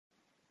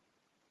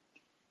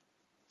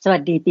สวั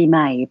สดีปีให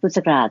ม่พุทธ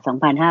ศักราช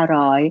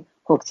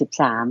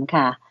2563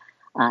ค่ะ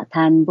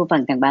ท่านผู้ฟั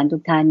งทางบ้านทุ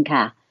กท่าน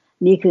ค่ะ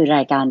นี่คือร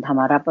ายการธรรม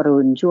รับอรุ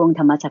ณช่วงธ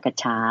รรมจักร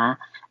ฉา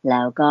แ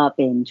ล้วก็เ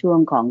ป็นช่วง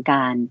ของก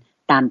าร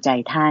ตามใจ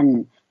ท่าน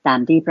ตาม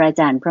ที่พระอา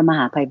จารย์พระมห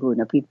าไพบูล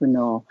ย์อภิปุโน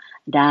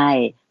ได้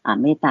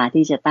เมตตา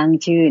ที่จะตั้ง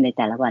ชื่อในแ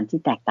ต่ละวันที่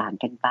แตกต่าง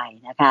กันไป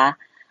นะคะ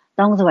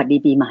ต้องสวัสดี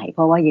ปีใหม่เพ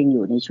ราะว่ายังอ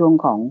ยู่ในช่วง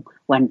ของ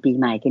วันปี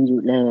ใหม่กันอ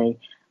ยู่เลย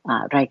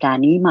รายการ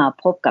นี้มา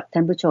พบกับท่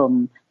านผู้ชม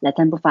และ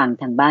ท่านผู้ฟัง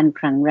ทางบ้าน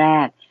ครั้งแร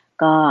ก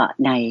ก็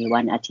ใน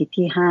วันอาทิตย์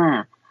ที่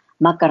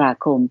5มกรา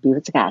คมปี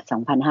พุทธศักราช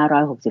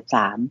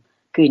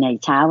2563คือใน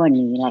เช้าวัน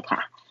นี้แหละค่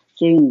ะ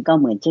ซึ่งก็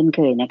เหมือนเช่นเค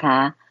ยนะคะ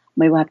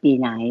ไม่ว่าปี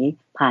ไหน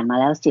ผ่านมา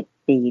แล้ว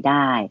10ปีไ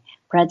ด้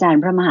พระอาจาร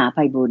ย์พระมหาไพ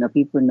บูลย์อ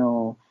ภิปุโน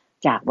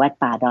จากวัด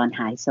ป่าดอน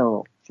หายโศ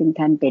กซึ่ง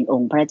ท่านเป็นอ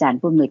งค์พระอาจารย์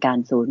ผู้อำนวยการ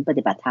ศูนย์ป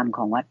ฏิบัติธรรมข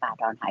องวัดป่า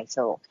ดอนหายโศ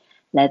ก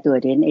และตัว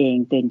เรนเอง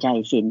เตือนใจ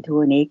ศิลป์ทั่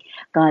วนิก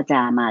ก็จ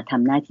ะมาท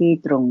ำหน้าที่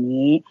ตรง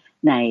นี้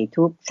ใน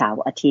ทุกเสา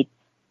ร์อาทิตย์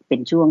เป็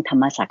นช่วงธร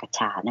รมสักฉ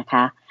านะค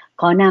ะ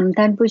ขอนำ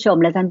ท่านผู้ชม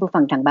และท่านผู้ฟั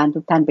งทางบ้านทุ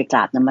กท่านไปกร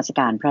าบนมัสก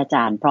ารพระอาจ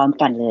ารย์พร้อม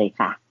กันเลย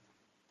ค่ะ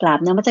กราบ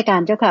นมัสการ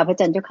เจ้าค่ะพระอา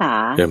จารย์เจ้าค่ะ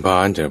เจริญพ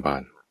รเจริญพ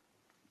ร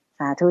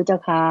สาธุเจ้า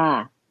ค่ะ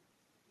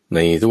ใน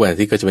ทุกวัน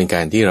ที่ก็จะเป็นก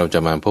ารที่เราจะ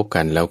มาพบ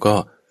กันแล้วก็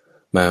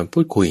มาพู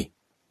ดคุย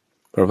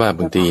เพราะว่าบ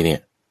างทีเนี่ย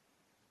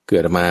เกิ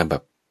ดมาแบ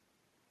บ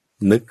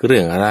นึกเรื่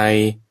องอะไร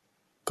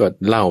ก็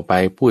เล่าไป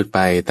พูดไป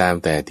ตาม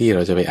แต่ที่เร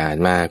าจะไปอ่าน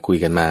มาคุย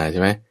กันมาใช่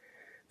ไหม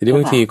ทีนี้บ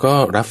างทีก็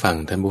รับฟัง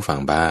ท่านผู้ฟัง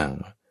บ้าง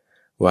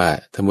ว่า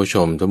ท่านผู้ช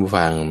มท่านผู้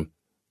ฟัง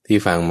ที่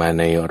ฟังมา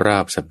ในรอ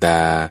บสัปด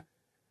าห์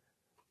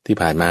ที่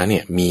ผ่านมาเนี่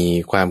ยมี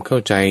ความเข้า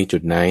ใจจุ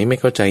ดไหนไม่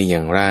เข้าใจอย่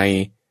างไร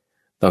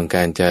ต้องก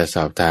ารจะส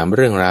อบถามเ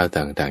รื่องราว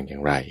ต่างๆอย่า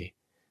งไร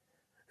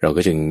เรา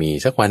ก็จึงมี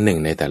สักวันหนึ่ง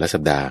ในแต่ละสั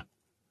ปดาห์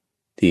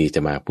ที่จะ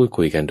มาพูด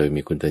คุยกันโดย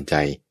มีคุณเตือนใจ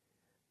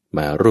ม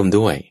าร่วม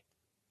ด้วย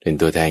เป็น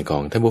ตัวแทนขอ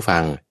งท่านผู้ฟั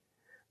ง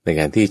ใน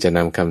การที่จะน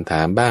ำคำถ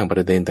ามบ้างปร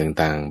ะเด็น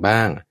ต่างๆบ้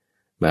าง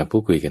มาพู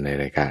ดคุยกันใน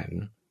รายการ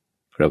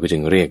เราก็จึ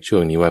งเรียกช่ว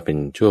งนี้ว่าเป็น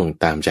ช่วง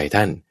ตามใจ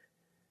ท่าน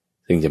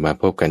ซึ่งจะมา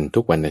พบกันทุ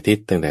กวันอาทิต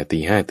ย์ตั้งแต่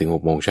 5:00 ถึง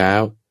 6:00 น.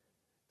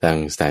ทาง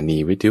สถานี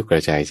วิทยุกร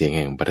ะจายเสียงแ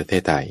ห่งประเท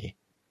ศไทย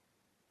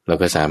เรา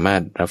ก็สามาร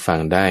ถรับฟัง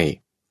ได้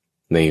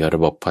ในระ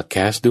บบพอดแค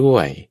สต์ด้ว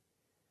ย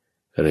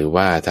หรือ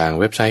ว่าทาง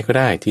เว็บไซต์ก็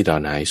ได้ที่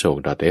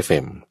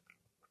donhaisok.fm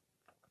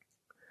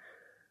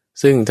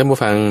ซึ่งท่านผู้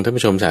ฟังท่าน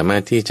ผู้ชมสามาร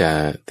ถที่จะ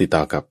ติด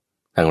ต่อกับ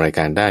ทางรายก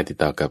ารได้ติด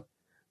ต่อกับ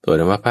ตัว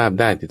นวภาพ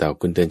ได้ติดต่อ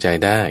คุณเตือนใจ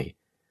ได้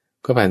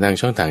ก็ผ่านทาง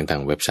ช่องทา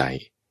งเว็บไซ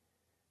ต์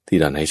ที่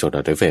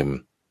donhaisok.fm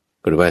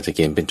หรือว่าจะเ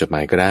ขียนเป็นจดหม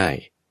ายก็ได้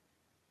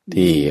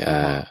ที่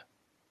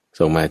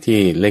ส่งมาที่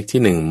เลข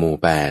ที่1หมู่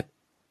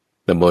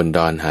8ตำบลด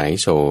อนหาย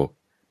โศก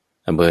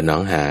อำเภอหนอ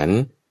งหาน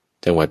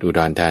จังหวัดอุด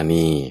รธา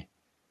นี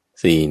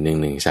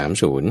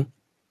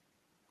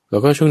41130แล้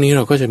วก็ช่วงนี้เ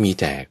ราก็จะมี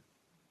แจก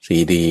ซี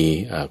ดี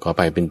ขอไ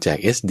ปเป็นแจก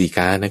SD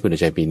card นะคุณ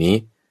ใจปีนี้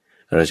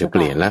เราจะเป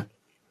ลี่ยนละ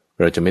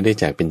เราจะไม่ได้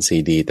แจกเป็นซี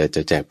ดีแต่จ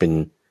ะแจกเป็น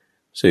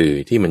สื่อ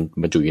ที่มัน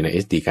บรรจุอยู่ใน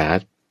SD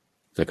card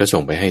แล้วก็ส่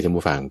งไปให้ท่าน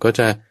ผู้ฟังก็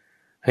จะ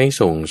ให้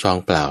ส่งซอง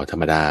เปล่าธร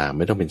รมดาไ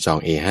ม่ต้องเป็นซอง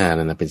A5 แ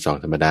ล้วนะเป็นซอง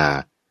ธรรมดา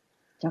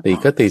ติด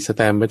ก็ติดสแ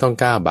ตมป์ไม่ต้อง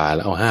9 บาทแ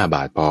ล้วเอา5 บ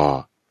าทพอ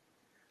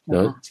แล้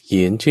วเ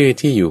ขียนชื่อ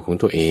ที่อยู่ของ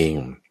ตัวเอง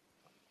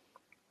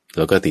แ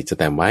ล้วก็ติดสแ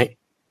ตมป์ไว้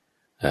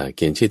เ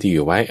ขียนชื่อที่อ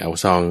ยู่ไว้เอา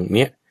ซองเ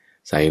นี้ย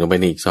ใส่ลงไป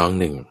ในอีกซอง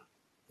หนึ่ง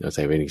เราใ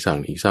ส่ไปอีกซอง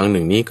ห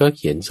นึ่งนี้ก็เ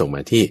ขียนส่งม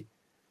าที่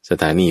ส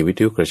ถานีวิท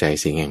ยุกระจาย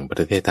เสียงแห่งป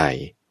ระเทศไทย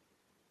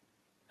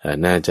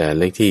น่าจะ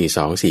เลขที่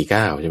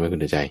249ใช่ไหมคุณ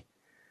ใจ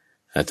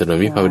ถนน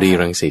วิภาวดี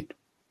รังสิต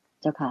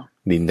เจ้าค่ะ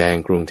ดินแดง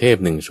กรุงเทพ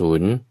10400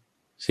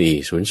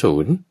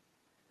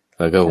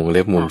แล้วก็วงเ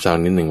ล็บมุมซอง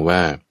นิดหนึ่งว่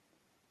า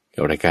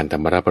รายการธร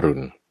รมรับอรุ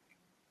ณ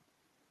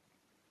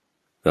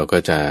เราก็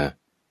จะ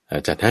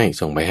จัดให้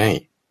ส่งไปให้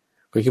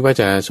ก็คิดว่า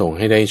จะส่งใ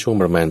ห้ได้ช่วง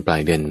ประมาณปลา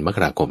ยเดือนมก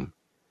ราคม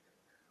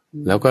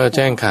แล้วก็แ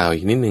จ้งข่าว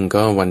อีกนิดนึง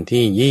ก็วัน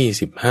ที่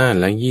25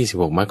และ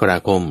26มกรา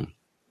คม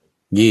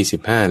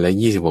25และ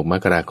26ม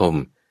กราคม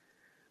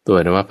ตัว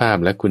นวภาพ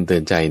และคุณเตื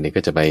อนใจเนี่ย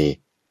ก็จะไป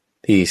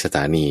ที่สถ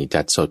านี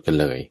จัดสดกัน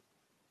เลย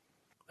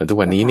แล้วทุก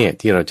วันนี้เนี่ย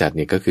ที่เราจัดเ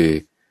นี่ยก็คือ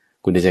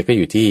คุณเตือนใจก็อ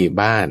ยู่ที่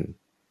บ้าน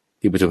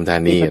ที่ปทุมธา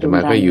นีอาตมา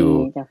ก็อยู่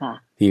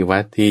ที่วั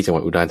ดที่จังหวั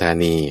ดอุดรธา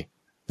นี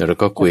แล้วเรา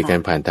ก็คุยกัน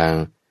ผ่านทาง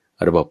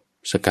ระบบ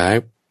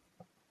Skype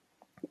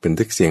บัน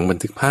ทึกเสียงบัน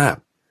ทึกภาพ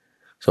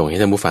ส่งให้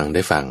ท่านผู้ฟังไ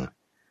ด้ฟัง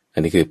อั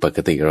นนี้คือปก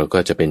ติเราก็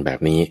จะเป็นแบบ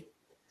นี้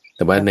แ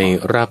ต่ว่าใน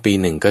รอบปี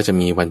หนึ่งก็จะ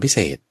มีวันพิเศ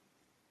ษ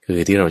คือ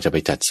ที่เราจะไป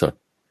จัดสด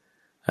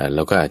เร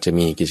าก็อาจจะ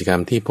มีกิจกรร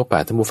มที่พบป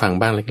ะท่านผู้ฟัง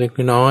บ้างเล็ก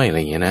ๆน้อยๆอะไร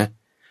อย่างเงี้ยนะ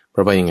เพร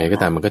าะว่ายังไงก็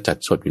ตามมันก็จัด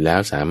สดอยู่แล้ว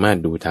สามารถ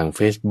ดูทาง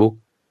Facebook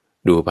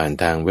ดูผ่าน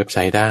ทางเว็บไซ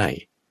ต์ได้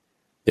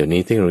เดี๋ยว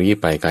นี้เทคโนโลยี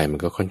ไปไกลมัน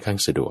ก็ค่อนข้าง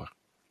สะดวก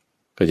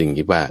ก็จึง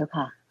คิดว่า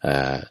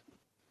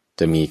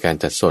จะมีการ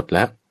จัดสดแล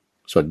ะ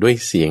สดด้วย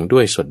เสียงด้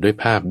วยสดด้วย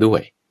ภาพด้ว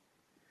ย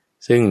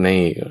ซึ่ง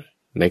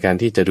ในการ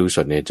ที่จะดูส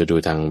ดเนี่ยจะดู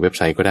ทางเว็บไ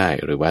ซต์ก็ได้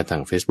หรือว่าทา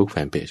ง Facebook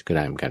Fanpage ก็ไ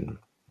ด้เหมือนกัน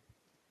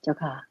เจ้า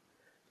ค่ะ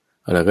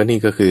แล้วก็นี่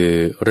ก็คือ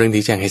เรื่อง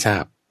ที่แจ้งให้ทรา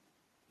บ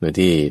โดย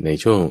ที่ใน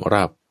ช่วงร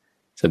อบ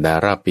สัปดาห์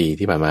รอบปี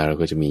ที่ผ่านมาเรา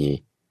ก็จะมี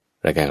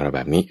รายการเราแ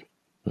บบนี้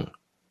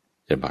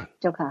เ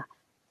จ้าค่ะ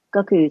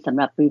ก็คือสำ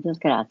หรับปีพุทธ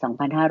ศักราช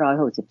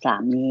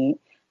 2563 นี้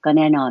ก็แ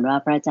น่นอนว่า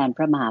พระอาจารย์พ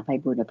ระมหาไพ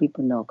บูลย์อภิ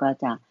ปุโนก็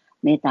จะ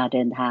เมตตาเ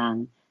ดินทาง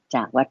จ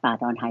ากวัดป่า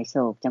ดอนหายโศ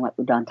กจังหวัด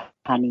อุดร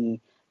ธานี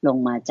ลง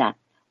มาจัด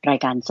ราย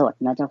การสด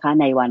นะเจ้าค่ะ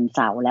ในวันเ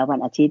สาร์และวัน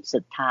อาทิตย์สุ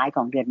ดท้ายข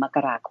องเดือนมก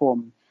ราคม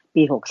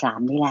ปี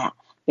63นี่แหละ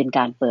เป็นก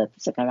ารเปิด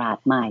ศักราช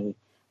ใหม่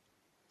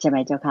ใช่ไหม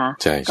เจ้าคะ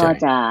ก็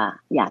จะ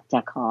อยากจะ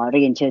ขอเ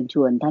รียนเชิญช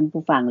วนท่าน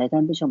ผู้ฟังและท่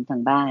านผู้ชมทา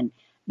งบ้าน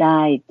ได้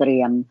เตรี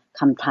ยม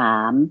คำถา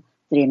ม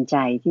เตรียมใจ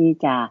ที่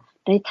จะ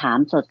ได้ถาม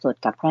สด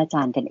ๆกับพระอาจ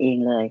ารย์กันเอง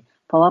เลย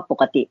เพราะว่าป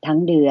กติทั้ง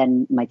เดือน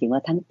หมายถึงว่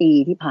าทั้งปี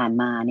ที่ผ่าน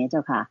มาเนี่ยเจ้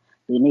าค่ะ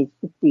หรือใน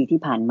ทุกปีที่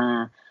ผ่านมา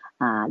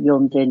โย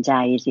มเตือนใจ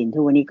สินธุ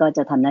วันนี้ก็จ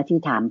ะทำหน้าที่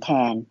ถามแท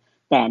น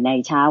แต่ใน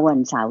เช้าวัน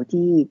เสาร์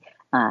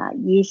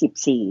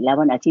ที่24และ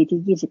วันอาทิตย์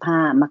ที่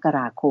25มกร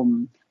าคม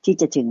ที่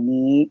จะถึง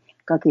นี้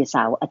ก็คือเส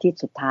าร์อาทิต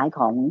ย์สุดท้ายข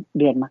อง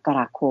เดือนมกร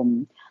าคม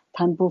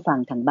ท่านผู้ฟัง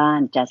ทางบ้า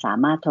นจะสา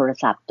มารถโทร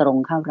ศัพท์ตรง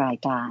เข้าราย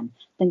การ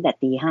ตั้งแต่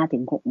 5:00 ถึ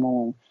ง 6:00 น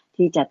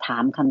ที่จะถา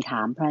มคำถ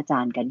ามพระอาจา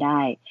รย์กันได้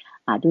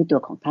ด้วยตัว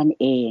ของท่าน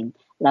เอง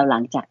แล้วหลั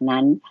งจาก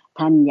นั้น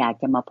ท่านอยาก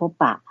จะมาพบ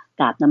ปะ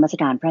กราบนมัส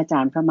การพระอาจา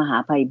รย์พระมหา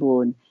ไพบู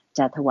ลย์จ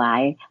ะถวา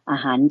ยอา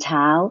หารเ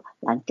ช้า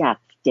หลังจาก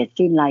เสร็จ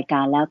สิ้นรายก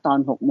ารแล้วตอน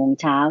 6:00 น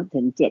เช้าถึ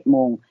ง 7:00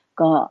 น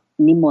ก็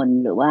นิมนต์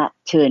หรือว่า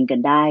เชิญกัน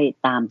ได้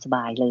ตามสบ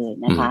ายเลย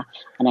นะคะ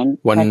อันนั้น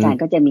พระอาจารย์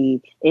ก็จะมี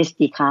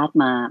SD card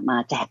มา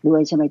แจกด้ว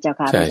ยใช่ไหมเจ้า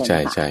ค่ะ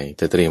ใช่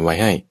จะเตรียมไว้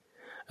ให้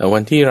วั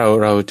นที่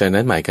เราจะ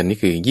นัดหมายกันนี่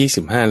คือ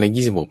25และ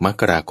26ม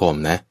กราคม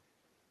นะ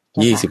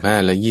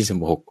25และ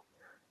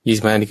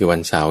26นี่คือวั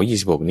นเสาร์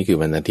26นี่คือ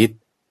วันอาทิตย์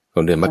ข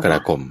องเดือนมกรา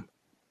คม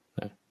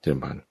เจริญ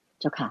พร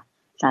เจ้าค่ะ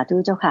สาธุ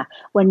เจ้าค่ะ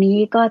วันนี้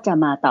ก็จะ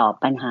มาตอบ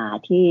ปัญหา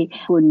ที่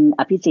คุณ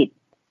อภิสิทธิ์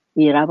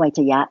วีระไวช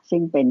ยะซึ่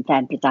งเป็นแฟ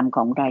นประจำข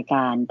องรายก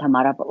ารธรรม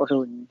รับอ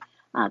รุณ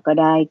ก็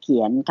ได้เขี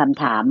ยนค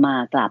ำถามมา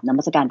กราบน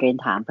มัสการเรียน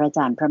ถามพระอาจ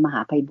ารย์พระมหา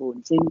ไพบูล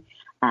ย์ซึ่ง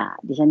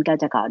ดิฉันก็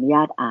จะขออนุญ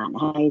าตอ่าน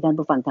ให้ท่าน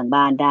ผู้ฟังทาง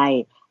บ้านได้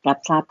รับ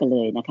ทราบกันเล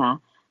ยนะคะ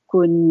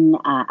คุณ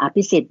อ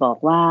ภิสิทธิ์บอก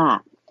ว่า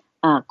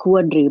คว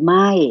รหรือไ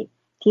ม่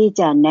ที่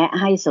จะแนะ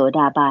ให้โสด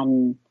าบัน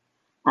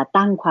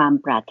ตั้งความ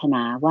ปรารถน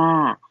าว่า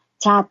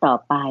ชาติต่อ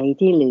ไป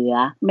ที่เหลือ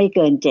ไม่เ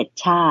กิน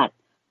7ชาติ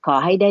ขอ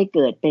ให้ได้เ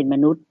กิดเป็นม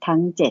นุษย์ทั้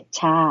ง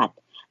7ชาติ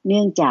เ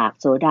นื่องจาก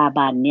โสดา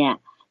บันเนี่ย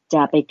จ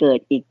ะไปเกิด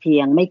อีกเพี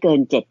ยงไม่เกิน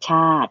7ช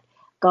าติ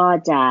ก็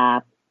จะ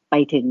ไป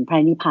ถึงพระ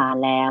นิพพาน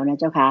แล้วนะ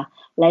เจ้าคะ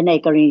และใน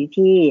กรณี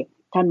ที่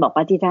ท่านบอก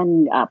ว่าที่ท่าน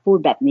พูด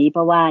แบบนี้เพ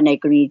ราะว่าใน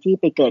กรณีที่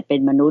ไปเกิดเป็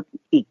นมนุษย์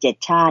อีก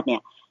7ชาติเนี่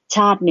ยช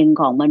าติหนึ่ง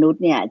ของมนุษ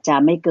ย์เนี่ยจะ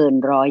ไม่เกิน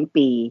100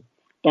 ปี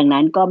ดัง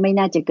นั้นก็ไม่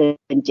น่าจะเกิ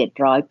น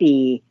700 ปี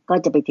ก็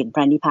จะไปถึงพ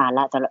ระนิพพานล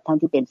ะสำหรับท่าน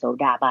ที่เป็นโส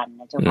ดาบัน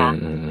นะเจ้าคะ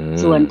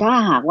ส่วนถ้า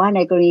หากว่าใน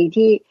กรณี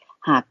ที่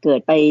หากเกิด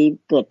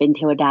เป็นเ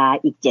ทวดา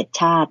อีก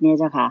7ชาติเนี่ย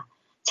เจ้าค่ะ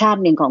ชาติ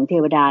หนึ่งของเท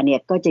วดาเนี่ย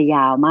ก็จะย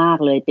าวมาก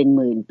เลยเป็นห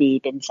มื่นปี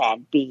เป็นแสน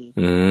ปี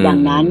ดัง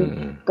นั้น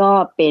ก็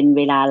เป็นเ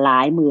วลาหลา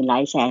ยหมื่นหลา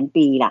ยแสน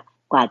ปีล่ะ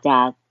กว่า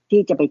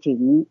ที่จะไปถึง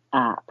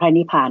พระ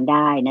นิพพานไ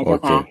ด้นะเจ้า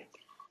ค่ะ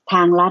ท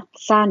างลัด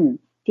สั้น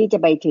ที่จะ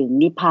ไปถึง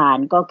นิพพาน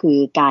ก็คือ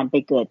การไป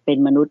เกิดเป็น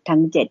มนุษย์ทั้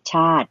ง7ช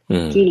าติ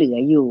ที่เหลือ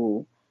อยู่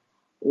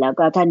แล้ว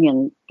ก็ท่านยัง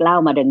เล่า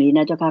มาดังนี้น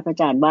ะเจ้าค่ะพระอ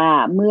าจารย์ว่า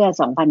เมื่อ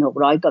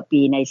 2,600 กว่า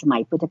ปีในสมั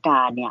ยพุทธก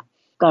าลเนี่ย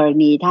กร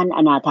ณีท่านอ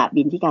นาถ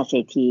บิณฑิกเศร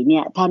ษฐีเนี่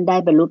ยท่านได้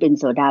บรรลุเป็น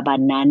โสดาบัน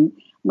นั้น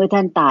เมื่อท่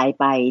านตาย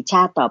ไปช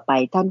าติต่อไป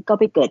ท่านก็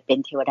ไปเกิดเป็น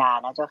เทวดา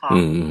นะเจ้าค่ะ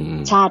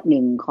ชาติห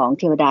นึ่งของ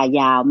เทวดา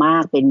ยาวมา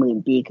กเป็นหมื่น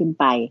ปีขึ้น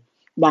ไป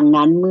ดัง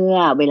นั้นเมื่อ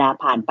เวลา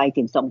ผ่านไป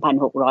ถึง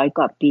 2,600 ก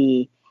ว่าปี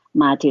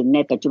มาถึงใน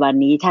ปัจจุบัน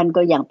นี้ท่าน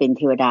ก็ยังเป็นเ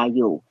ทวดาอ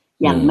ยู่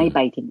ยังไม่ไป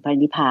ถึงพระ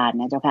นิพพาน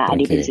นะเจ้าค่ะอัน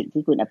นี้เป็นสิ่ง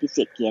ที่คุณอภิ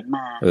สิทธิ์เขียนม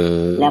า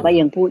แล้วก็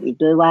ยังพูดอีก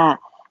ด้วยว่า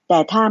แต่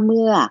ถ้าเ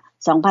มื่อ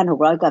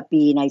 2,600 กว่า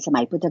ปีในส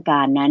มัยพุทธก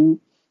าลนั้น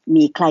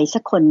มีใครสั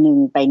กคนหนึ่ง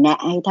ไปแนะ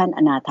ให้ท่าน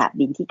อนาถ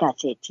บิณฑิก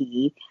เศรษฐี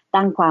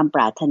ตั้งความป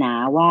รารถนา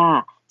ว่า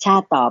ชา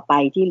ติต่อไป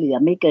ที่เหลือ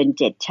ไม่เกิน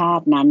7ชา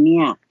ตินั้นเ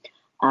นี่ย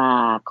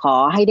ขอ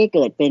ให้ได้เ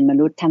กิดเป็นม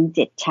นุษย์ทั้ง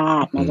7ชา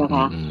ตินะเจ้า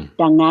ค่ะ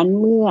ดังนั้น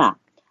เมื่อ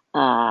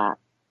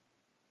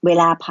เว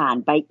ลาผ่าน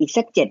ไปอีก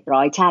สัก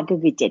700ชาติก็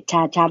คือ7ช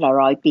าติละ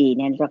100ปีเ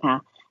นี่ยเจ้าค่ะ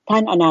ท่า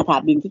นอนาถ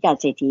บิณฑิก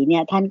เศรษฐีเนี่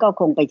ยท่านก็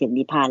คงไปถึง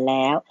นิพพานแ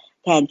ล้ว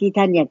แทนที่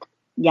ท่าน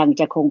ยัง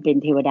จะคงเป็น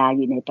เทวดาอ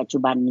ยู่ในปัจจุ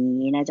บัน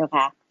นี้นะเจ้า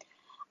ค่ะ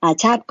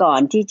ชาติก่อ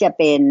นที่จะ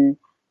เป็น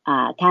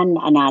ท่าน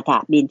อนาถ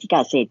บิณฑิก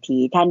เศรษฐี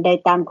ท่านได้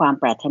ตั้งความ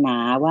ปรารถนา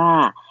ว่า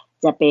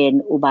จะเป็น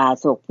อุบา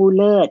สกผู้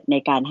เลิศใน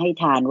การให้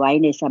ทานไว้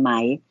ในสมั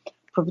ย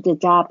พระพุทธ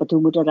เจ้าปทุ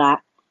มุตระ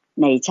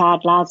ในชา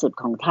ติล่าสุด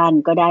ของท่าน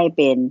ก็ได้เ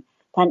ป็น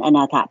ท่านอน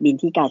าถบิณ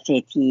ฑิกเศร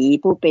ษฐี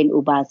ผู้เป็น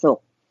อุบาสก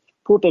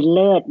ผู้เป็นเ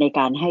ลิศใน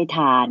การให้ท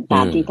านต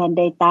ามที่ท่าน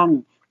ได้ตั้ง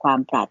ความ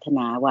ปรารถน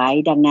าไว้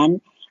ดังนั้น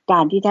กา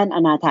รที่ท่านอ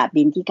นาถ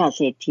บิณฑิกเ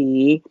ศรษฐี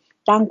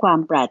ตั้งความ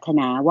ปรารถ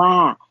นาว่า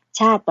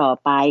ชาติต่อ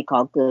ไปขอ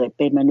เกิด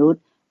เป็นมนุษ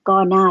ย์ก็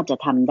น่าจะ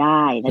ทำไ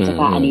ด้นะเจ้า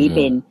ค่ะอันนี้เ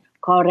ป็น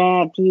ข้อแร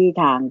กที่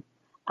ทาง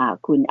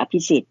คุณอภิ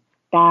สิทธิ์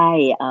ได้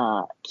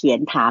เขียน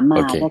ถามมา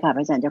เจ้าค่ะพ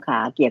ระอาจารย์เจ้าค่ะ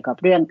เกี่ยวกับ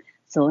เรื่อง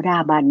โสดา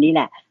บันนี่แ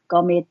หละก็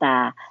เมตตา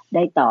ไ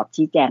ด้ตอบ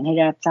ชี้แจงให้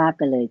รับทราบ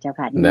กันเลยเจ้า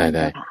ค่ะไ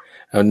ด้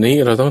อันนี้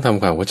เราต้องท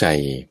ำความเข้าใจ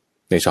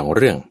ใน2เ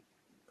รื่อ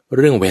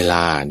งเวล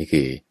านี่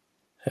คือ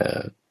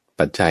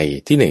ปัจจัย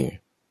ที่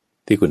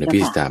1ที่คุณอภิ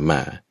สิทธิ์ถามม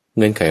า เ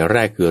งื่อนไขแร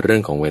กคือเรื่อ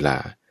งของเวลา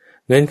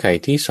เงื่อนไข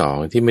ที่สอง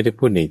ที่ไม่ได้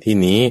พูดในที่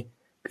นี้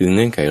คือเ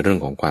งื่อนไขเรื่อง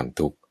ของความ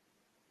ทุกข์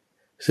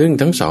ซึ่ง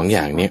ทั้งสองอ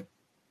ย่างเนี่ย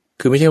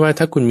คือไม่ใช่ว่า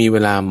ถ้าคุณมีเว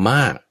ลาม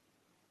าก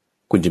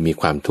คุณจะมี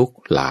ความทุกข์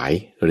หลาย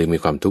หรือมี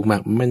ความทุกข์มา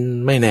กมัน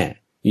ไม่แน่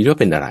อยู่ที่ว่า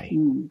เป็นอะไร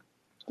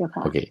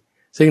โอเค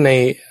ซึ่งใน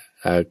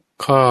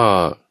ข้อ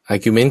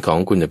argument ของ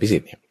คุณอภิสิ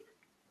ทธิ์เนี่ย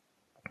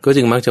ก็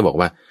จึงมักจะบอก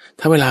ว่า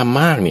ถ้าเวลา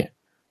มากเนี่ย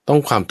ต้อง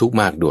ความทุกข์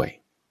มากด้วย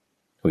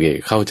โอเค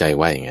เข้าใจ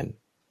ว่าอย่างนั้น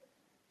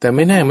แต่ไ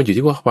ม่แน่มันอยู่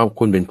ที่ว่า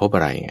คุณเป็นภพอ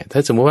ะไรไงถ้า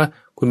สมมติว่า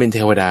คุณเป็นเท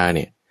วดาเ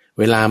นี่ย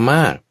เวลาม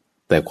าก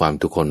แต่ความ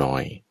ทุกข์น้อ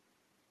ย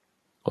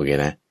โอเค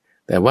นะ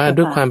แต่ว่า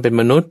ด้วยความเป็น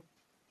มนุษย์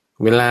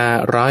เวลา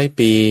100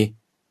 ปี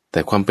แต่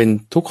ความเป็น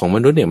ทุกข์ของม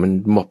นุษย์เนี่ยมัน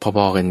พ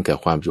อๆกันกับ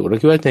ความสุขเรา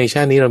คิดว่าในช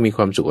าตินี้เรามีค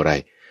วามสุขอะไร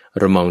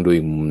เรามองดู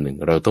อีกมุมหนึ่ง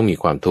เราต้องมี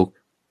ความทุกข์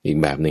อีก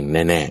แบบหนึ่ง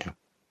แน่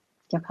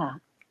ๆเจ้าค่ะ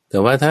แต่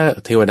ว่าถ้า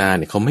เทวดาเ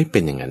นี่ยเขาไม่เป็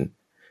นอย่างนั้น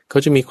เขา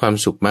จะมีความ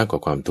สุขมากกว่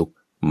าความทุกข์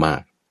มา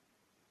ก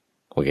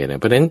โอเคนะ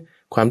เพราะฉะนั้น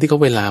ความที่เขา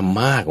เวลา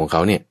มากของเข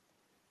าเนี่ย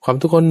ความ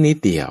ทุกข์คนนิด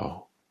เดียว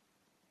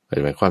เห็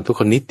นไหมความทุกข์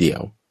คนนิดเดียว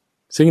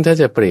ซึ่งถ้า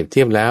จะเปรียบเ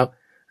ทียบแล้ว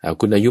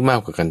คุณอายุมาก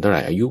กว่ากันเท่าไห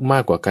ร่อายุมา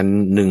กกว่ากัน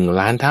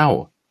1,000,000 เท่า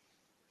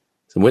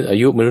สมมติอา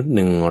ยุมนุษย์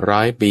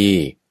100 ปี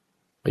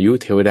อายุ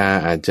เทวดา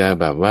อาจจะ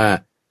แบบว่า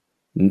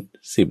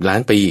10 ล้า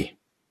นปี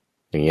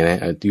อย่างเงี้ยนะ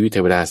อายุเท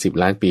วดา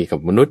10 ล้านปีกับ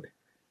มนุษย์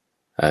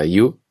อา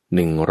ยุ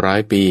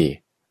100 ปี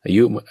อา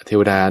ยุเท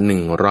วดา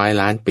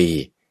100 ล้านปี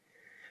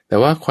แต่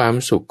ว่าความ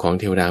สุขของ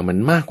เทวดามัน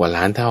มากกว่า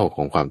ล้านเท่าข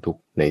องความทุก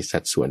ข์ในสั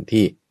ดส่วน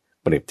ที่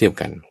เปรียบเทียบ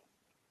กัน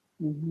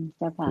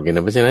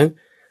เพราะฉะนั้น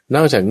น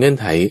อกจากเงื่อน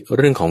ไขเ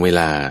รื่องของเว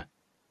ลา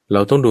เร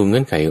าต้องดูเงื่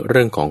อนไขเ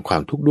รื่องของควา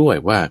มทุกข์ด้วย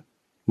ว่า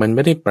มันไ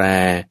ม่ได้แปร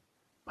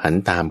ผัน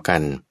ตามกั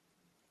น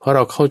เพราะเร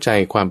าเข้าใจ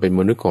ความเป็น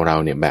มนุษย์ของเรา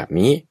เนี่ยแบบ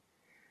นี้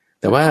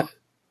แต่ว่า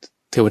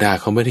เทวดา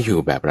เขาไม่ได้อยู่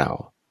แบบเรา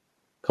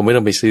เขาไม่ต้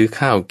องไปซื้อ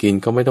ข้าวกิน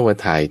เขาไม่ต้องมา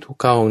ถ่ายทุก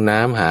เข้าห้องน้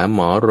ำหาหม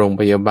อโรง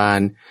พยาบาล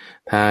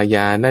ทาย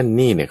านั่น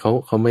นี่เนี่ย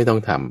เขาไม่ต้อง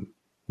ท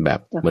ำแบบ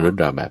มนุษย์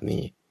เราแบบ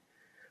นี้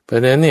เพราะฉ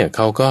ะนั้นเนี่ยเข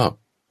าก็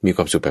มีค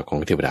วามสุขแบบขอ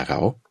งเทวดาเขา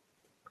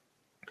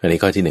อันนี้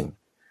ข้อที่หนึ่ง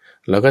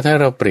แล้วก็ถ้า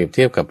เราเปรียบเ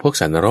ทียบกับพวก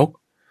สัตว์นรก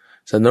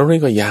นี่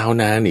ก็ยาว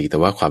นานอีกแต่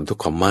ว่าความทุก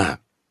ข์เขาม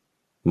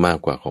าก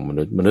กว่าของม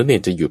นุษย์เนี่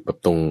ยจะหยุดแบบ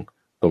ต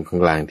รง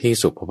กลางที่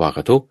สุขพอๆ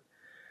กับทุกข์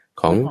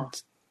ของ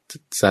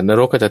สัตว์น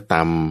รกก็จะ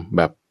ต่ำแ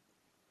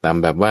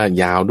บบว่า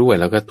ยาวด้วย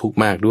แล้วก็ทุกข์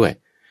มากด้วย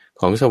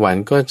ของสวรร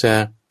ค์ก็จะ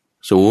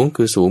สูง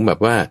คือสูงแบบ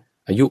ว่า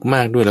อายุม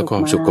ากด้วยแล้วควา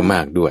มสุขก็ม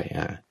ากด้วย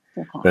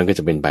มันก็จ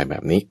ะเป็นไปแบ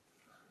บนี้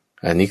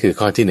อันนี้คือ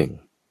ข้อที่หนึ่ง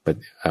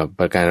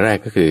ประการแรก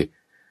ก็คือ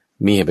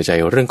มีเหตุปัจจัย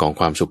เรื่องของ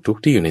ความสุขทุก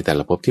ข์ที่อยู่ในแต่ล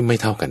ะภพที่ไม่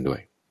เท่ากันด้วย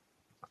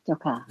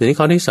ทีนี้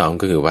ข้อที่สอง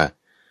ก็คือว่า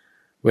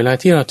เวลา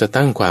ที่เราจะ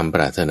ตั้งความป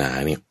รารถนา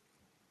เนี่ย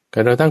กา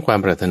รเราตั้งความ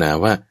ปรารถนา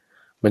ว่า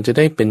มันจะไ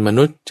ด้เป็นม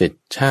นุษย์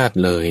7 ชาติ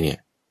เลยเนี่ย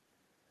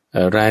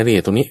รายละเอี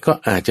ยดตรงนี้ก็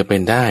อาจจะเป็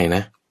นได้น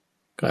ะ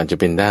ก็อาจจะ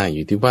เป็นได้อ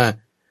ยู่ที่ว่า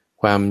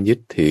ความยึด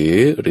ถือ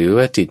หรือ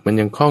ว่าจิตมัน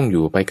ยังคล้องอ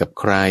ยู่ไปกับ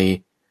ใคร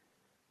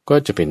ก็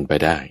จะเป็นไป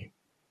ได้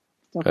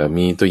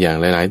มีตัวอย่าง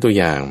หลายๆตัว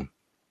อย่าง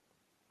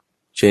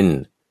เช่น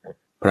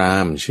พรา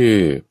หมณ์ชื่อ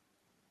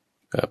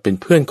เป็น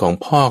เพื่อนของ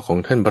พ่อของ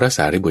ท่านพระส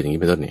ารีบุตรอย่าง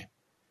นี้เป็นต้นเนี่ย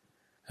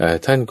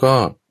ท่านก็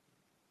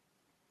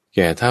แ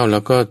ก่เฒ่าแล้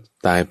วก็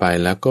ตายไป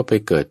แล้วก็ไป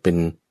เกิดเป็น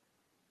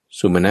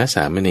สุมาณะส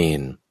ามเณ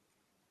ร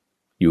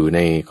อยู่ใน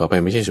ขอไป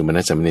ไม่ใช่สุมาณ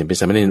ะสามเณรเป็น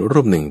สามเณรรู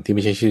ปหนึ่งที่ไ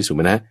ม่ใช่ชื่อสุ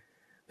มาณะ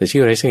แต่ชื่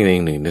ออะไรสักอย่า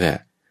งหนึ่งนั่นแหละ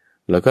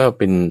แล้วก็เ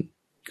ป็น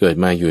เกิด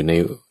มาอยู่ใน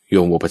โย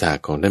มอุปถาก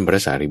ของท่านพร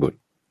ะสารีบุตร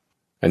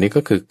อันนี้ก็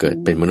คือเกิด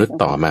เป็นมนุษย์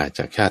ต่อมาจ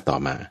ากชาติต่อ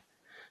มา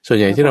ส่วน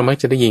ใหญ่ที่เรามัก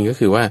จะได้ยินก็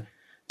คือว่า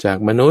จาก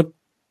มนุษย์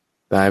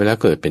ตายไปแล้ว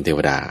เกิดเป็นเทว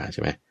ดาใ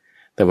ช่ไหม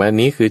แต่วัน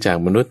นี้คือจาก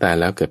มนุษย์ตาย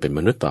แล้วเกิดเป็นม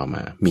นุษย์ต่อม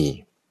ามี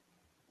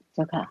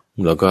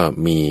แล้วก็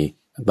มี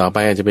ต่อไป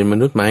อาจจะเป็นม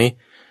นุษย์ไหม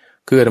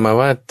คืออาตมา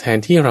ว่าแทน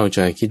ที่เราจ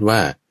ะคิดว่า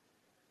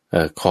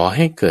ขอใ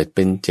ห้เกิดเ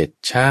ป็น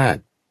7 ชาติ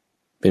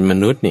เป็นม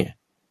นุษย์เนี่ย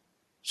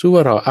สู้ว่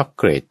าเราอัป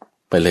เกรด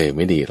ไปเลยไ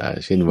ม่ดีหรอ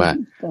เช่นว่า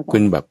คุ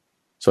ณแบบ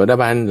โสดา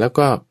บันแล้ว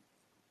ก็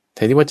แท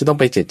นที่ว่าจะต้อง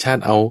ไป7 ชา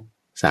ติเอา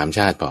3 ช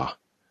าติพอ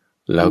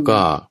แล้วก็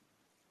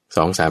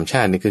2-3 ช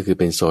าตินี่ก็คือ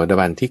เป็นโสดา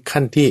บันที่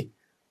ขั้นที่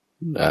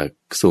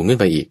สูงขึ้น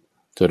ไปอีก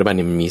โสดาบัน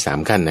นี่มันมี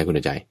3 ขั้นนะคุณ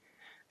ใจ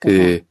คื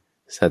อ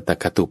สัตต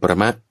คตุปร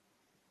มะ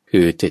คื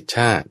อ7 ช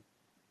าติ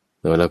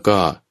แล้วก็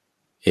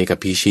เอก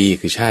พีชี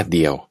คือชาติเ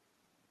ดียว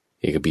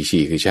เอกพีชี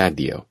คือชาติ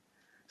เดียว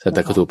สัตต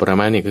คตุปร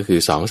มะนี่ก็คือ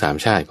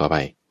2-3 ชาติขอไป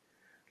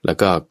แล้ว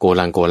ก็โก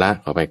ลังโกละ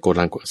ขอไปโก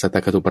ลังสัตต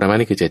คตุปรมะ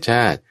นี่คือ7 ช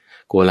าติ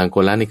โกลังโก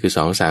ละนี่คือ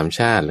2-3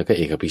 ชาติแล้วก็เ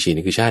อกพีชี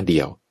นี่คือชาติเดี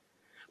ยว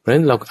เพราะฉะ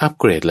นั้นเราอัป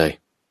เกรดเลย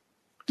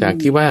จาก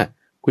ที่ว่า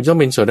คุณต้อง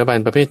เป็นโสดาบัน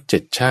ประเภท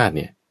7 ชาติเ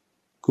นี่ย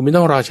คุณไม่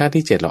ต้องรอชาติ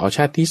ที่7หรอกเอาช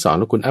าติที่2แ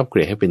ล้วคุณอัปเกร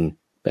ดให้เป็น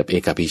แบบเอ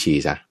กพีชี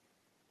ซะ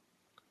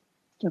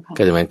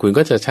ก็จะหมายคุณ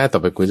ก็จะชาติต่อ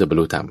ไปคุณจะบรร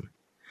ลุธรรม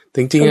จ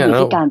ริงๆเรา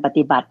อยู่ที่การป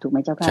ฏิบัติถูกไหม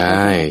เจ้าค่ะ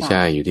ใ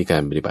ช่อยู่ที่กา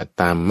รปฏิบัติ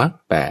ตามมรรค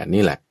8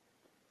นี่แหละ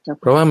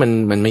เพราะว่า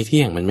มันไม่เ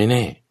ที่ยงมันไม่แ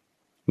น่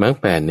มรรค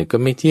8นี่ก็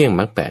ไม่เที่ยง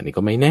มรรค8นี่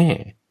ก็ไม่แน่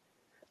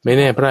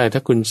เพราะอะไรถ้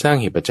าคุณสร้าง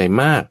เหตุปัจจัย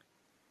มาก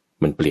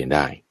มันเปลี่ยนไ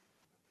ด้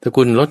ถ้า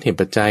คุณลดเหตุ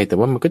ปัจจัยแต่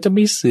ว่ามันก็จะไ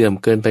ม่เสื่อม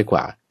เกินไปก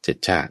ว่า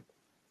7 ชาติ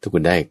ถ้าคุ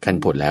ณได้ขั้น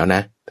ผลแล้วน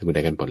ะถ้าคุณไ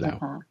ด้ขั้นผลแล้ว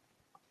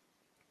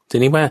ที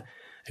นี้ว่า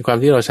ความ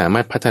ที่เราสามา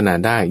รถพัฒนา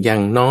ได้อย่า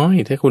งน้อย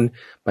ถ้าคุณ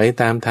ไป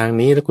ตามทาง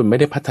นี้แล้วคุณไม่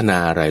ได้พัฒนา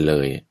อะไรเล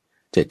ย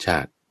7 ชา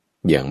ติ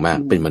อย่างมาก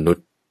เป็นมนุษ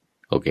ย์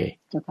โอเค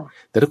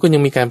แต่ถ้าคุณยั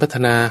งมีการพัฒ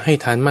นาให้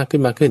ทานมาก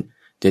ขึ้น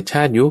7 ช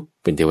าติยุค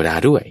เป็นเทวดา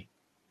ด้วย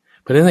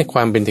เพราะฉะนั้นในคว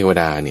ามเป็นเทว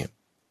ดาเนี่ย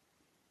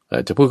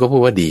จะพูดก็พู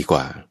ดว่าดีก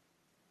ว่า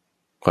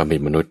ความเป็น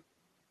มนุษย์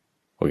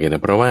โอเคน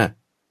ะเพราะว่า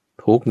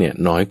ทุกเนี่ย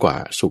น้อยกว่า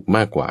สุขม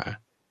ากกว่า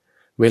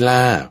เวล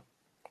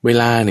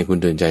าเนี่ยคุณ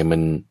เตือนใจ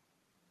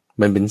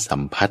มันเป็นสั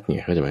มพัทธ์เนี่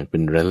ยเขาจะเป็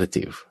น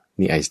relative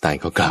นี่ไอน์สไต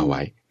น์เขากล่าวไ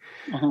ว้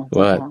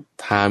ว่า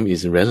time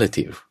is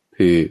relative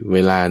คือเว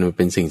ลามันเ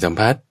ป็นสิ่งสัม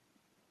พัทธ์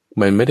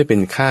มันไม่ได้เป็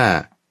นค่า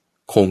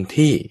คง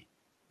ที่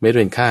ไม่ได้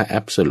เป็นค่า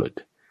absolute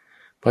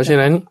เพราะฉะ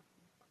นั้น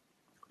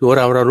ตัวเ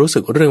รารู้สึ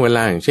กเรื่องเวล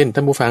าอย่างเช่นท่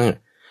านผู้ฟัง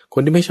ค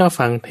นที่ไม่ชอบ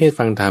ฟังเทศ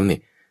ฟังธรรมเนี่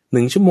ย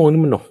1 ชั่วโมง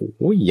นี่มันโอ้โห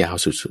ยาว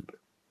สุด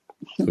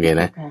ๆโอเค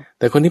นะแ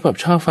ต่คนที่แบบ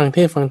ชอบฟังเท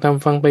ศฟังธรรม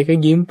ฟังไปก็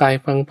ยิ้มไป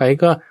ฟังไป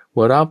ก็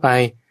หัวเราะไป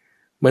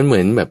มันเหมื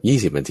อนแบบ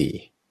20 นาที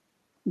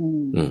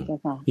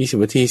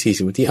20 นาที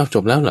40 นาทีจ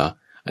บแล้วเหรอ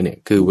อันเนี้ย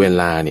คือเว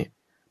ลาเนี่ย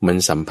มัน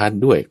สัมพัทธ์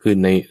ด้วยคือ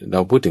ในเร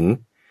าพูดถึง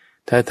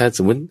ถ้าส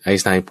มมติไอน์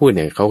สไตน์พูดเ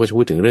นี่ยเขาก็จะ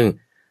พูดถึงเรื่อง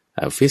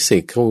ฟิสิ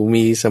กส์เขา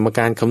มีสมก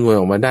ารคำนวณ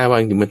ออกมาได้ว่า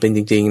จริงมันเป็นจ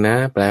ริงๆนะ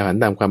แปลผัน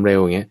ตามความเร็ว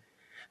อย่างเงี้ย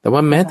แต่ว่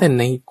าแม้แต่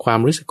ในความ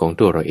รู้สึกของ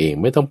ตัวเราเอง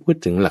ไม่ต้องพูด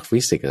ถึงหลักฟิ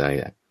สิกส์อะไร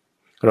อะ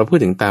เราพูด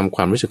ถึงตามค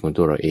วามรู้สึกของ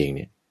ตัวเราเองเ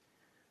นี่ย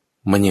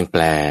มันยังแป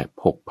ล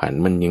ผกผัน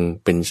มันยัง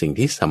เป็นสิ่ง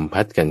ที่สัม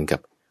พัทธ์กันกับ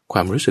คว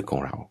ามรู้สึกขอ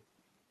งเรา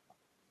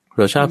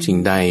ชอบสิ่ง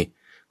ใด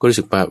ก็รู้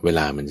สึกว่าเว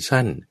ลามัน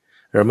สั้น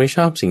เราไม่ช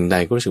อบสิ่งใด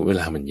ก็รู้สึกเว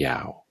ลามันยา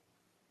ว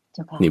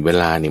นี่เว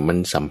ลาเนี่ยมัน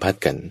สัมพัท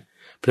ธ์กัน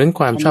เพราะฉะนั้น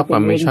ความชอบคว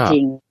ามไม่ชอบ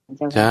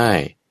ใช่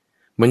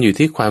มันอยู่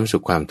ที่ความสุ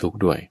ขความทุกข์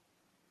ด้วย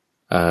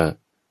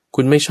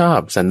คุณไม่ชอบ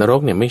สัตว์นร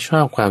กเนี่ยไม่ชอ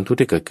บความทุกข์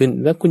ที่เกิดขึ้น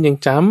แล้วคุณยัง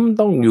จำ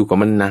ต้องอยู่กับ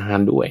มันนาน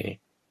ด้วย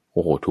โ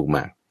อ้โหถูกม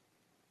าก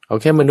เอา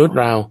แค่มนุษย์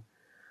เรา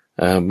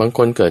บางค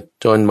นเกิด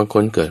จนบางค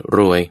นเกิดร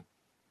วย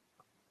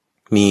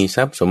มีท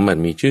รัพย์สมบัติ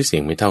มีชื่อเสีย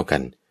งไม่เท่ากั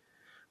น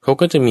เขา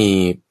ก็จะมี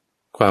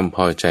ความพ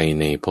อใจ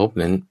ในภพ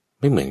นั้น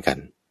ไม่เหมือนกัน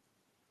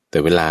แต่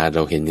เวลาเร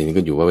าเห็นอย่างนี้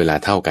ก็อยู่ว่าเวลา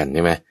เท่ากันใ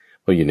ช่ไหม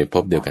เพราะอยู่ในภ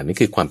พเดียวกันนี่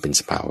คือความเป็น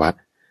สภาวะ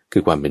คื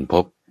อความเป็นภ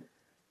พ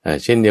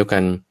เช่นเดียวกั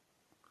น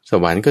ส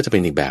วรรค์ก็จะเป็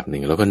นอีกแบบหนึ่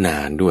งแล้วก็นา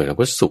นด้วยแล้ว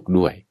ก็สุข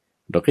ด้วย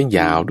แล้วก็ย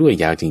าวด้วย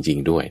ยาวจริง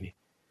ๆด้วย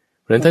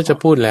เพราะฉะนั้นถ้าจะ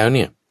พูดแล้วเ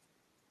นี่ย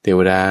เทว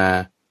ดา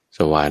ส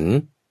วรรค์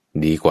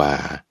ดีกว่า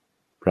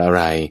เพราะอะ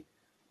ไร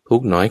ทุ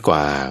กน้อยกว่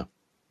า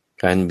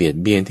การเบียด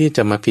เบียนที่จ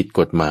ะมาผิด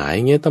กฎหมาย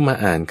เงี้ยต้องมา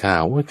อ่านข่า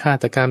วว่าฆา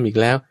ตกรรมอีก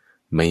แล้ว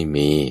ไม่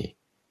มี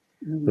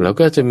แล้ว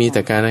ก็จะมีแ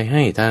ต่การใ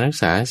ห้ทานรัก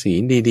ษาศี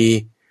ลดี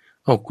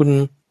ๆคุณ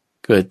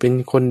เกิดเป็น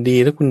คนดี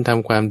แล้วคุณท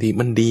ำความดี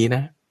มันดีน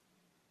ะ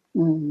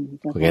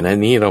โอเคนะ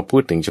นี้เราพู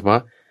ดถึงเฉพาะ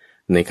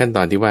ในขั้นต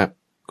อนที่ว่า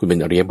คุณเป็น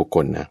อริยบุคค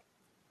ลนะ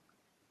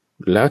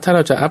แล้วถ้าเร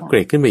าจะอัปเกร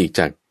ดขึ้นไปอีก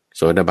จากโ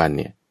สดาบันเ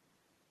นี่ย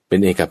เป็น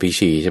เอกพี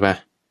ชีใช่ปะ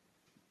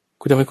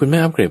คุณทำไมคุณไม่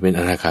อัปเกรดเป็น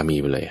อนาคามี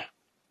ไปเลย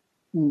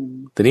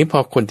แต่นี้พอ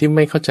คนที่ไ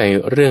ม่เข้าใจ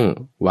เรื่อง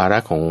วาระ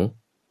ของ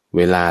เ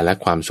วลาและ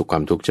ความสุขคว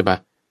ามทุกข์ใช่ปะ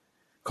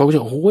เขาก็จ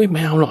ะโอ้ยไ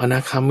ม่เอาหรอกอนา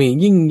คามี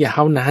ยิ่งยา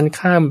วนาน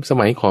ข้ามส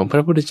มัยของพร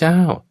ะพุทธเจ้า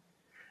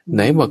ไห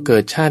นบอกเกิ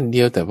ดชาติเดี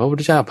ยวแต่พระพุท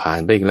ธเจ้าผ่าน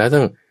ไปอีกแล้ว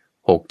ตั้ง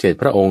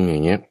6-7 พระองค์อย่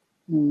างเงี้ย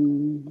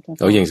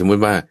เอาอย่างสมมุ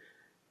ติว่า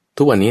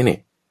ทุกวันนี้เนี่ย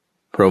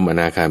พรหมอ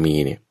นาคามี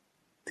เนี่ย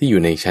ที่อ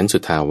ยู่ในชั้นสุ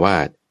ทธาวา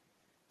ส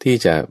ที่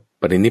จะ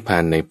ปรินิพพา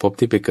นในภพ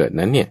ที่ไปเกิด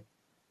นั้นเนี่ย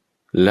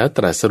แล้วต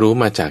รัสรู้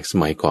มาจากส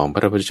มัยของพ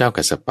ระพุทธเจ้า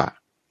กัสสปะ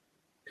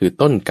คือ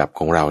ต้นกลับ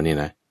ของเราเนี่ย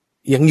นะ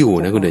ยังอยู่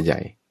นะคุณเดินใหญ่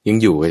ยัง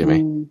อยู่ใช่ไหม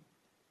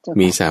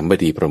มีสามบ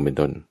ดีพรหมเป็น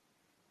ต้น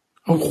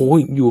โอ้โห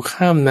อยู่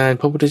ข้ามนาน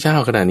พระพุทธเจ้า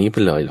ขนาดนี้ไป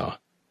เลยเหรอ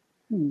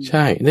ใ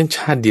ช่นั่นช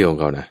าติเดียว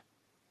กันนะ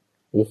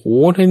โอ้โห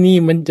ท่านี่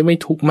มันจะไม่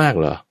ทุกข์มาก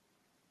เหรอ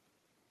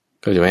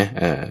เข้าใจไหม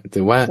แต่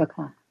ว่า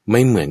ไ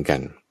ม่เหมือนกั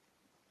น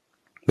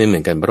ไม่เหมื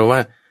อนกันเพราะว่า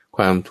ค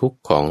วามทุกข์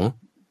ของ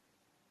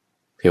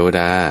เทว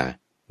ดา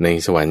ใน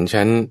สวรรค์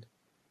ชั้น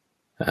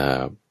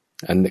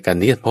กัน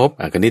นิตภพ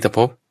กันนิตภ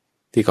พ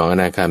ที่ของอ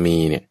นาคามี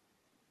เนี่ย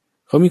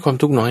เขามีความ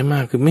ทุกข์น้อยมา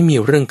กคือไม่มี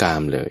เรื่องกา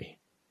มเลย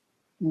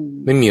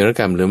ไม่มีเรื่อง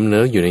กามเลิ้ม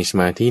อยู่ในส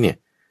มาธิเนี่ย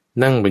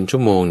นั่งเป็นชั่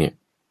วโมงเนี่ย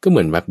ก็เห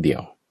มือนแวบเดีย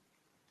ว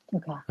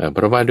เพ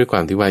ราะว่าด้วยควา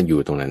มที่ว่าอยู่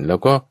ตรงนั้นแล้ว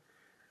ก็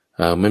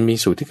มันมี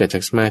สูตรที่เกิดจา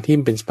กสมาธิ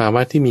เป็นสภาว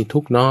ะที่มีทุ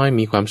กข์น้อย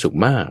มีความสุข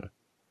มาก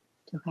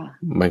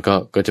มัน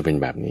ก็จะเป็น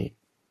แบบนี้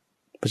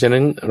เพราะฉะนั้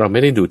นเราไม่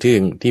ได้ดู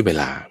ที่เว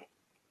ลา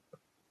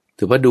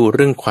ถือว่าดูเ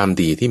รื่องความ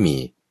ดีที่มี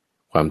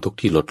ความทุกข์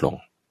ที่ลดลง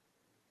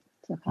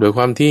โดยค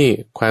วามที่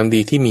ความดี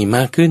ที่มีม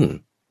ากขึ้น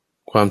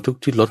ความทุกข์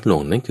ที่ลดลง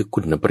นั่นคือคุ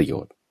ณประโย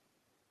ชน์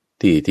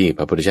ที่พ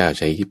ระพุทธเจ้าใ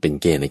ช้เป็น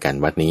เกณฑ์ในการ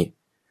วัดนี้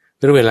เ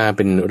รื่องเวลาเ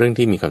ป็นเรื่อง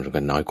ที่มีความสำ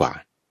คัญน้อยกว่า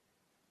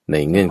ใน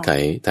เงื่อนไข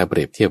ถ้าเป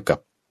รียบเทียบกับ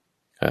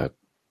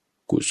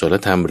กุศล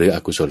ธรรมหรืออ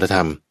กุศลธร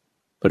รม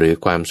หรือ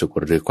ความสุข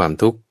หรือความ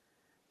ทุกข์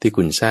ที่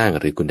คุณสร้าง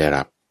หรือคุณได้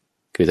รับ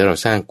คือถ้าเรา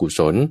สร้างกุศ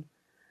ล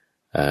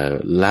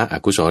ละอ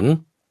กุศล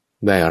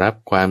ได้รับ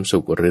ความสุ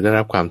ขหรือได้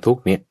รับความทุก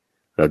ข์เนี่ย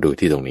เราดู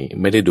ที่ตรงนี้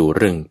ไม่ได้ดูเ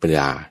รื่องเว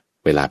ลา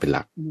เป็นห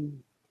ลัก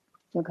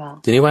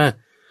ทีนี้ว่า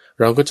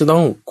เราก็จะต้อ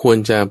งควร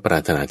จะปรา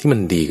รถนาที่มัน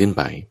ดีขึ้นไ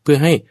ปเพื่อ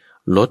ให้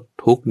ลด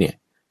ทุกข์เนี่ย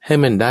ให้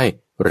มันได้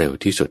เร็ว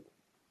ที่สุด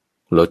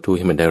ลดทุกข์ใ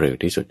ห้มันได้เร็ว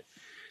ที่สุด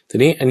ที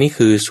นี้อันนี้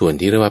คือส่วน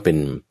ที่เรียกว่าเป็น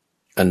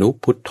อนุ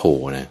พุทโธ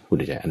นะคุณ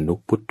ใจอนุ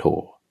พุทโธ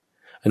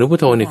อนุพุท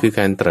โธเนี่ยคือ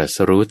การตรัส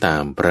รู้ตา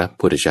มพระ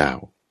พุทธเจ้า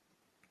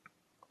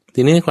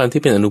ทีนี้ความ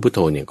ที่เป็นอนุพุทโธ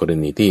เนี่ยกร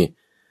ณีที่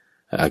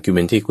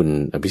argument ที่คุณ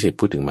อภิสิทธิ์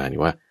พูดถึงมานี่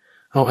ว่า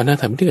เอาอนา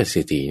ถบิณฑิกเศร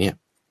ษฐีเนี่ย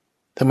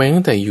ทำไม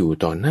ตั้งแต่อยู่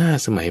ต่อหน้า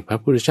สมัยพระ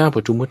พุทธเจ้าป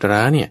ทุมมุตร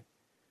ะเนี่ย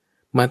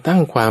มาตั้ง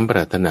ความปร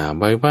ารถนา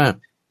ไว้ว่า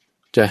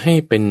จะให้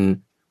เป็น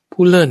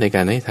ผู้เลิศในก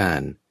ารให้ทา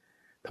น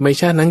ทำไม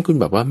ชาตินั้นคุณ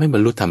แบบว่าไม่บร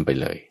รลุธรรมไป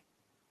เลย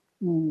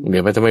เดี๋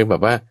ยวทำไมแบ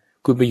บว่า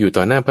คุณไปอยู่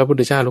ต่อหน้าพระพุท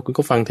ธเจ้าแล้วคุณ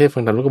ก็ฟังเทศน์ฟั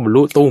งธรรมแล้วก็บรร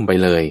ลุตุ้มไป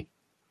เลย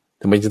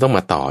ทำไมจะต้องม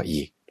าต่อ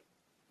อีก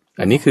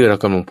อันนี้คือเรา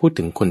กำลังพูด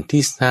ถึงคน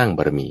ที่สร้างบ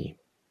ารมี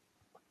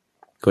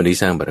คนที่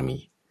สร้างบารมี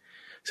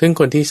ซึ่ง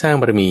คนที่สร้าง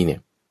บารมีเนี่ย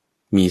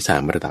มี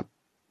3ระดับ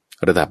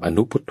ระดับอ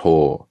นุพุทโธ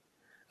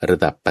ระ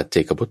ดับปัจเจ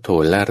กพุทโธ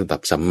และระดั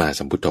บสัมมา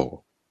สัมพุทโธ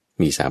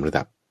มี3ระ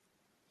ดับ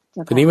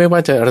ทีนี้ไม่ว่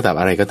าจะระดับ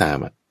อะไรก็ตาม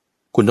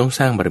คุณต้อง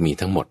สร้างบารมี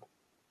ทั้งหมด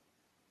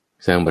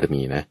สร้างบาร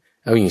มีนะ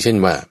เอาอย่างเช่น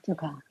ว่า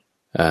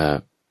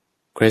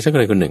ใครสัก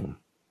คนหนึ่ง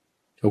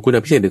คุณอ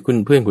ภิเษกหรือคุณ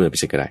เพื่อนคุณอภิ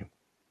เษกก็ได้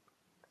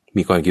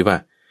มีความคิดว่า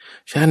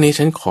ชาตินี้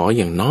ฉันขอ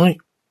อย่างน้อย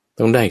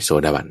ต้องได้โส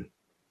ดาบัน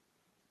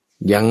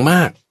อย่างม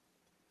าก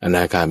อน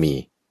าคามี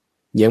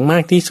อย่างมา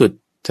กที่สุด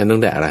ฉันต้อ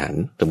งได้อรหัน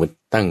ต์สมมติ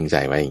ตั้งใจ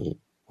ไว้อย่างนี้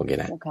โอเค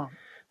นะ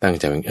ตั้ง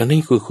ใจไว้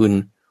นี่คือ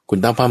คุณ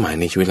ตั้งเป้าหมาย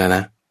ในชีวิตแล้วน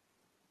ะ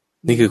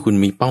นี่คือคุณ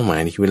มีเป้าหมาย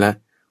ในชีวิตแล้ว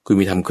คุณ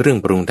มีทำเครื่อง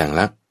ปรุงแต่งแ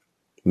ล้ว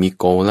มี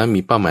โกแล้ว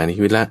มีเป้าหมายใน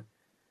ชีวิตแล้ว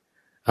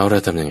เอาเรา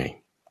ทำยังไง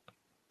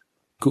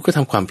คุณก็ท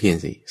ำความเพียร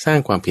สิสร้าง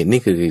ความเพียร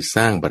นี่คือส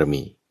ร้างบาร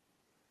มี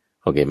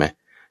โอเคไหม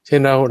เช่น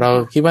เรา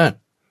คิดว่า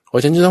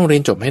ฉันจะต้องเรีย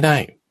นจบให้ได้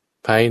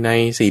ภายใน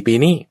4 ปี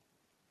นี้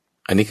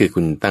อันนี้คือคุ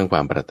ณตั้งคว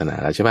ามปรารถนา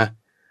แล้วใช่ปะ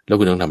แล้ว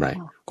คุณต้องทำอะไร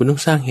คุณต้อ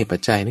งสร้างเหตุปั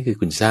จจัยนี่คือ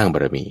คุณสร้างบา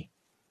รมี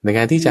ในก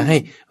ารที่จะให้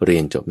เรีย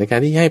นจบในการ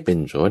ที่ให้เป็น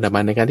โสดาบั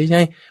นในการที่จะ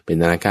ให้เป็น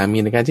อนาคามี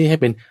ในการที่ให้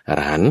เป็นอ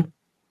รหันต์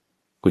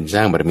คุณส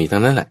ร้างบารมีทั้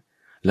งนั้นแหละ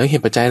แล้วเห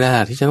ตุปัจจัยล่ะ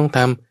ที่จะต้องท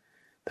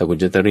ำถ้าคุณ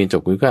จะเรียนจ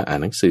บคุณก็อ่าน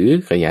หนังสือ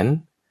ขยัน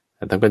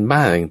ทำเป็นบ้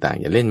านอะไรต่าง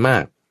ๆอย่าเล่นมา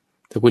ก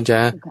ถ้าคุณจะ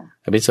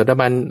เป็นโสดา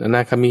บันอน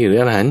าคามีหรือ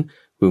อรหันต์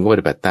คุณก็ป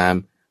ฏิบัติตาม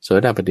โส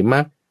ดาปฏิมร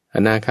รคอ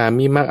นาคา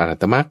มีมรรคอรหัต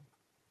ตมรรค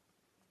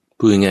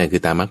พูดง่ายๆคื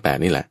อตามมรรค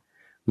8นี่แหละ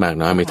มาก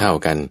น้อยไม่เท่า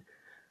กัน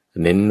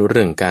เน้นเ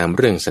รื่องการเ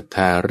รื่องศรัทธ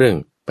าเรื่อง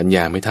ปัญญ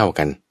าไม่เท่า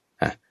กัน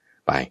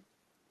ไป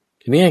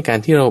ทีนี้การ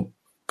ที่เรา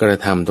กระ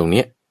ทำตรง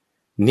นี้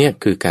เนี่ย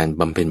คือการ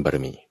บำเพ็ญบาร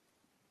มี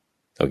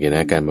โอเคน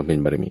ะการบำเพ็ญ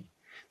บารมี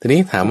ทีนี้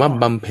ถามว่า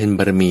บำเพ็ญบ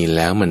ารมีแ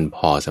ล้วมันพ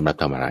อสำหรับ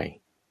ทำอะไร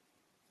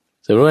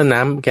สมมติว่าน้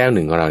ำแก้วห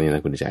นึ่งของเราเนี่ยน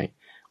ะคุณใจ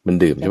มัน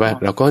ดื่มใช่ป่ะ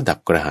เราก็ดับ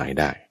กระหาย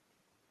ได้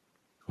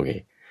โอเค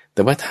แ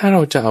ต่ว่าถ้าเร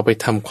าจะเอาไป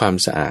ทำความ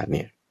สะอาดเ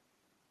นี่ย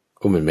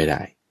ก็มันไม่ไ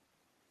ด้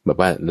แบบ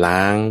ว่าล้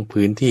าง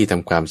พื้นที่ท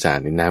ำความสะอาด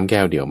ในน้ำแก้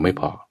วเดียวไม่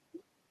พอ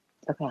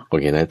โอ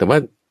เคนะแต่ว่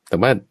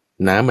า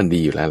น้ำมัน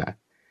ดีอยู่แล้วล่ะ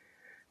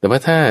แต่ว่า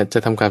ถ้าจะ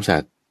ทำความสะอา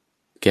ด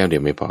แก้วเดีย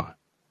วไม่พอ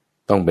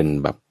ต้องเป็น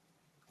แบบ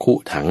คุ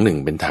ถังหนึ่ง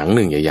เป็นถังห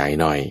นึ่งใหญ่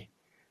ๆหน่อย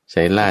ใ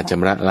ช้ลาดช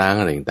ำระล้าง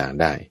อะไรต่าง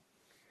ๆได้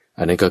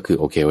อันนี้ก็คือ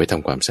โอเคไว้ท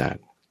ำความสะอาด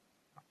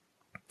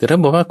แต่ถ้า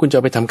บอกว่าคุณจะ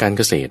ไปทำการเ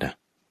กษตร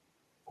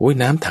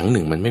น้ำถังห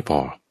นึ่งมันไม่พอ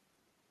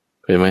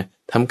เห็นไหม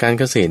ทำการ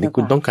เกษตรนี่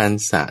คุณต้องการ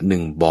สระ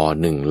1 บ่อ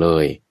 1เล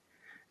ย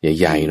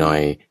ใหญ่ๆหน่อ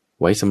ย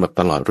ไว้สำหรับ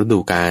ตลอดฤดู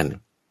กาล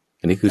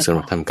อันนี้คือสำห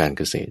รับทำการเ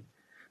กษตร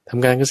ท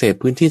ำการเกษตร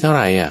พื้นที่เท่าไ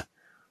หร่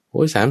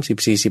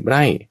30-40 ไ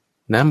ร่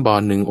น้ำบ่อ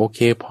 1โอเค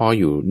พอ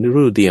อยู่ฤ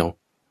ดูเดียว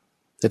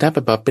แต่ถ้า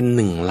แบบเป็น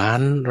1 ล้า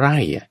นไร่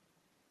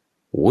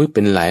เ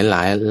ป็นหลาย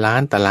ล้า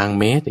นตาราง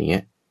เมตรอย่างเงี้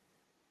ย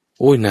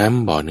น้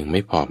ำบ่อ 1ไ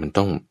ม่พอมัน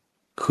ต้อง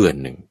เขื่อน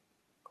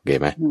1โอเค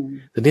ไหม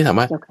ทีนี้ถาม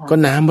ว่าก็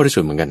น้ำบริสุ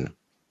ทธิ์เหมือนกัน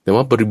แต่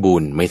ว่าบริบู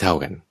รณ์ไม่เท่า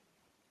กัน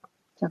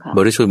บ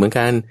ริสุทธิ์เหมือน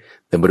กัน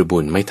แต่บริบู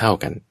รณ์ไม่เท่า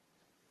กัน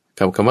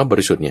คำว่าบ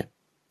ริสุทธิ์เนี่ย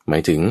หมา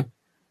ยถึง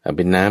เ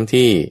ป็นน้ำ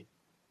ที่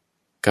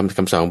ค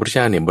ำสอนของพระเ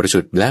จ้าเนี่ยบริสุ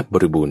ทธิ์และบ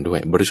ริบูรณ์ด้วย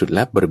บริสุทธิ์แล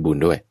ะบริบูร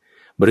ณ์ด้วย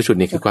บริสุทธิ์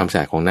เนี่ยคือความสะ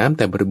อาดของน้ำแ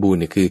ต่บริบูรณ์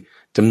เนี่ยคือ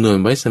จำนวน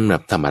ไว้สำหรั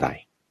บทำอะไร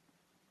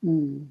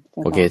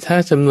โอเคถ้า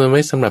จำนวนไว้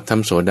สำหรับท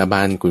ำโสดา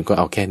บันคุณก็เ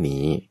อาแค่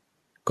นี้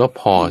ก็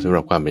พอสำห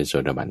รับความเป็นโส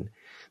ดาบัน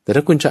แต่ถ้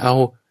าคุณจะเอา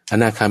อ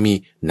นาคามี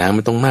น้ำ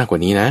มันต้องมากกว่า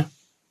นี้นะ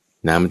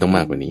น้ำมันต้องม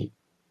ากกว่านี้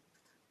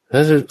ถ้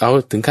าจะเอา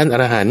ถึงขั้นอ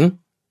รหันต์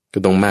ก็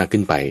ต้องมาก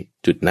ขึ้นไป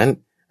จุดนั้น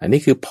อันนี้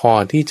คือพอ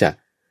ที่จะ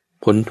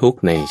พ้นทุกข์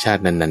ในชา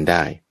ตินั้นๆไ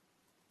ด้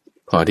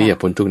พอที่จะ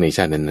พ้นทุกข์ในช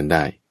าตินั้นๆไ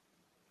ด้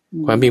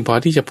ความเพียงพอ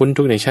ที่จะพ้น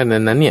ทุกข์ในชาติ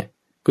นั้นๆเนี่ย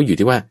ก็อยู่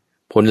ที่ว่า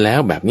พ้นแล้ว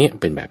แบบนี้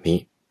เป็นแบบนี้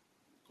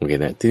โอเค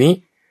นะทีนี้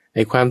ไ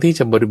อ้ความที่จ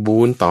ะบริบู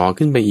รณ์ต่อ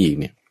ขึ้นไปอีก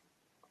เนี่ย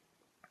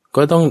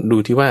ก็ต้องดู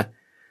ที่ว่า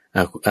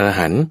อร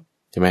หันต์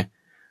ใช่ไหม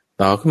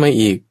ต่อขึ้นมา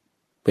อีก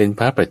เป็นพ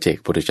ระปัจเจก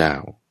พุทธเจ้า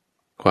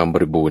ความบ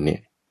ริบูรณ์เนี่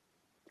ย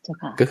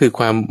ก็คือค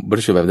วามบ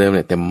ริสุทธิ์แบบเดิมเ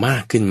นี่ยแต่มา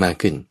กขึ้น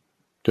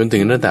จนถึ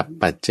งระดับ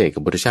ปัจเจก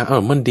พุทธเจ้า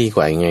มันดีก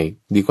ว่ายังไง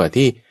ดีกว่า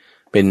ที่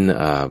เป็น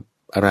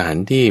อรหัน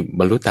ต์ที่บ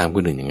รรลุตามค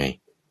นอื่นยังไง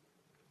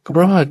ก็เพ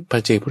ราะว่าปั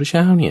จเจกพุทธเ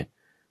จ้าเนี่ย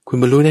คุณ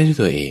บรรลุได้ด้วย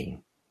ตัวเอง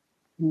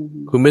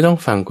คุณไม่ต้อง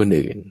ฟังคน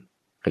อื่น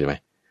เข้าใจไหม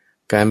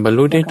การบรร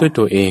ลุได้ด้วย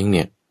ตัวเองเ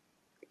นี่ย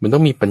มันต้อ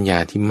งมีปัญญา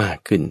ที่มาก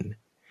ขึ้น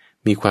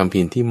มีความเพี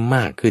ยรที่ม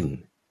ากขึ้น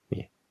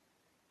นี่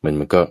มั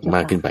นก็ม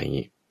ากขึ้นไปอย่าง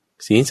นี้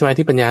ศีลสมา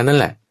ธิปัญญานั่น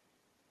แหละ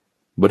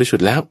บริสุท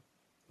ธิ์แล้ว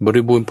บ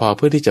ริบูรณ์พอเ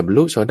พื่อที่จะบรร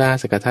ลุโสดา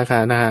สกทาคา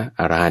นา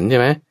อรหันต์ใช่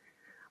ไหม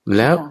แ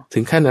ล้วถึ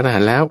งขั้นอรหั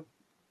นต์แ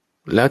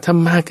ล้วถ้า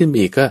มากขึ้นไป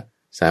อีกก็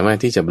สามารถ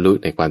ที่จะบรรลุ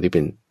ในความที่เ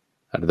ป็น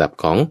ระดับ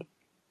ของ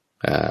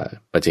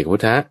ปัจเจกพุ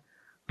ทธะ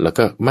แล้ว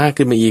ก็มาก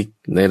ขึ้นมาอีก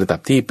ในระดับ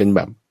ที่เป็นแบ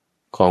บ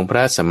ของพร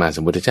ะสัมมาสั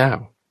มพุทธเจ้า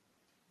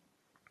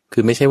คื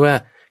อไม่ใช่ว่า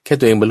แค่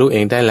ตัวเองบรรลุเอ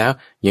งได้แล้ว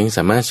ยังส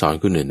ามารถสอน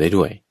คนอื่นได้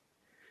ด้วย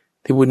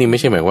ที่พูดนี้ไม่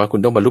ใช่หมายว่าคุณ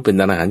ต้องบรรลุเป็น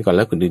อรหันต์ก่อนแ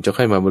ล้วคนอื่นจะ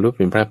ค่อยมาบรรลุเ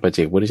ป็นพระปัจเจ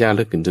กพุทธเจ้าแ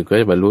ล้วคนอื่นก็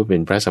จะบรรลุเป็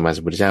นพระสัมมา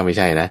สัมพุทธเจ้าไม่ใ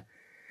ช่นะ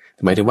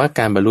หมายถึงว่า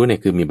การบรรลุเนี่ย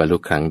คือมีบรรลุ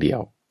ครั้งเดียว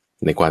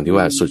ในความที่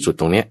ว่าสุดๆ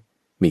ตรงเนี้ย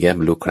มีแค่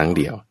บรรลุครั้ง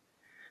เดียว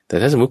แต่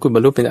ถ้าสมมุติคุณบ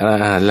รรลุเป็นอร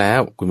หันต์แล้ว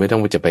คุณไม่ต้อ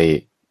งจะไป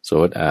โส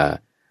ด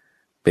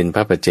เป็นพร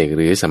ะปัจเจกห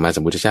รือสัมมาสั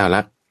มพุทธเจ้าล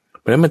ะ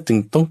เพราะฉะนั้นมันจึง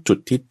ต้องจุด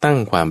ที่ตั้ง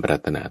ความปรา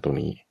รถนาตรง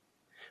นี้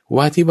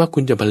ว่าที่ว่าคุ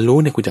ณจะบรรลุ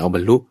เนี่ยคุณจะเอาบร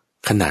รลุ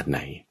ขนาดไหน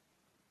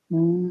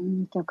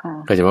เจ้าค่ะ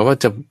ก็จะว่า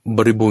จะบ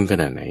ริบูรณ์ข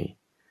นาดไหน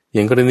อ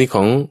ย่างกรณีข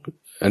อง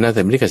อนาถ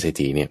บิณฑิกเศรษ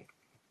ฐีเนี่ย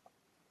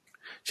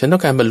ฉันต้อ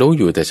งการบรรลุ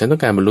อยู่แต่ฉันต้อ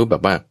งการบรรลุแบ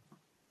บว่า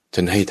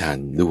ฉันให้ทาน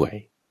ด้วย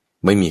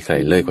ไม่มีใคร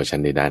เลิศกว่าฉัน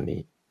ในด้านนี้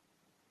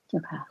เจ้า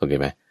ค่ะโอเค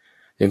ไหม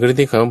อย่างกร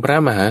ณีของพระ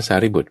มหาสา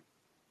รีบุตร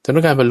ฉันต้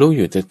องการบรรลุอ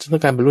ยู่แต่ฉันต้อ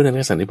งการบรรลุใน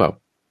ลักษณะที่แบบ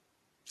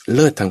เ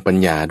ลิศทางปัญ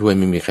ญาด้วย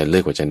ไม่มีใครเลิ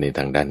ศกว่าฉันในท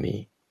างด้านนี้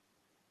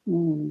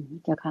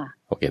เจ้าค่ะ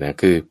โอเคนะ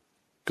คือ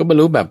ก็บรร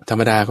ลุแบบธรร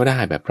มดาก็ได้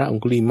แบบพระอง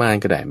คุลิมาน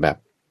ก็ได้แบบ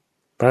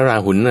พระรา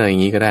หุลอะไรอย่า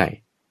งนี้ก็ได้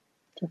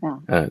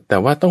แต่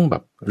ว่าต้องแบ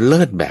บเ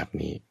ลิศแบบ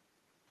นี้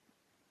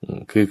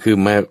คือ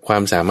มาควา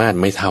มสามารถ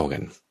ไม่เท่ากั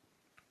น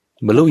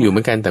บรรลุอยู่เหมื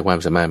อนกันแต่ความ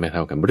สามารถไม่เท่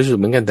ากันบริสุทธิ์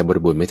เหมือนกันแต่บ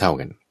ริบูรณ์ไม่เท่า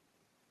กัน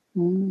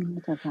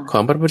ขอ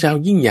งพระพุทธเจ้า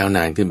ยิ่งยาวน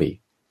านขึ้นไปอีก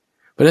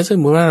เพราะฉะนั้นส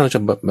มมติว่าเราจะ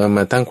ม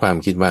าตั้งความ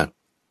คิดว่า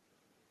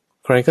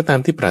ใครก็ตาม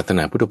ที่ปรารถน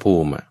าพุทธภู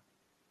มิ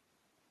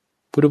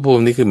พุทธภู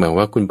มินี่คือหมาย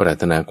ว่าคุณปรา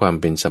รถนาความ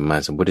เป็นสัมมา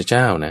สัมพุทธเ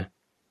จ้านะ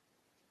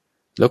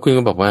แล้วคุณ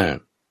ก็บอกว่า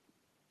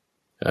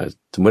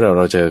สมมติ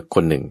เราเจอค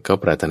นหนึ่งเขา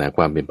ปรารถนาค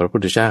วามเป็นพระพุท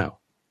ธเจ้า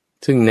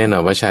ซึ่งแน่นอ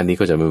นว่าชาตินี้เ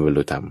ขาจะไม่บรร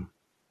ลุธรรม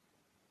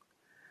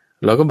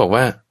เราก็บอก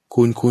ว่า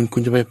คุ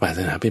ณจะไปปรารถ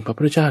นาเป็นพระ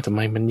พุทธเจ้าทำไ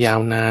มมันยาว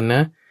นานน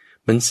ะ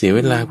มันเสียเว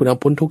ลาคุณเอา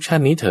พ้นทุกชา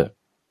ตินี้เถอะ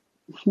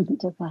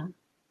เจ้าค่ะ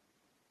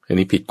อัน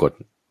นี้ผิดกฎ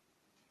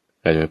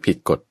อาจจะผิด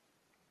กฎ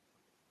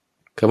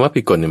คำว่า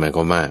ผิดกฎเนี่ยหมายค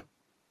วามว่า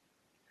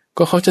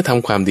ก็เขาจะท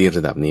ำความดีร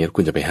ะดับนี้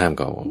คุณจะไปห้าม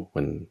เขา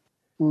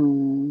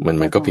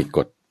มันก็ผิดก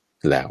ฎ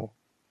แล้ว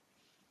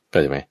เข้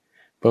าใจไหม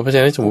เพราะฉ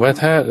ะนั้นสมมติว่า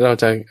ถ้าเรา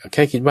จะแ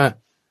ค่คิดว่า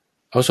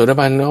เอาโสดา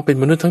บันเอาเป็น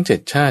มนุษย์ทั้ง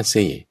7ชาติ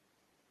สิ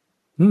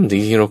จ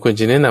ริงๆเราควร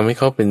จะแนะนำให้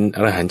เขาเป็นอ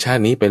รหันต์ชา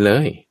ตินี้ไปเล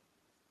ย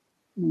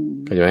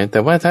เข้าใจไหมแต่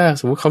ว่าถ้า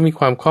สมมติเขามี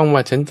ความคล่องว่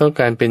าฉันต้อง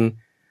การเป็น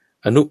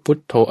อนุพุท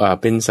โธ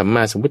เป็นสัมม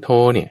าสัมพุทโธ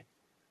เนี่ย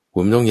ผ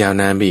มต้องยาว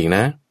นานไปอีกน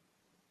ะ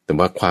แต่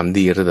ว่าความ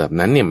ดีระดับ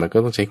นั้นเนี่ยมันก็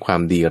ต้องใช้ควา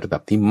มดีระดั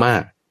บที่มา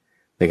ก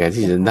ในการ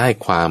ที่จะได้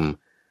ความ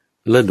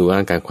เลิศหรูอ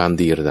ลังการความ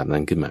ดีระดับนั้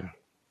นขึ้นมา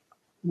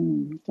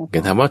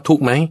ถามว่าทุก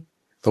ข์ไหม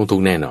ต้องทุก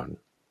ข์แน่นอน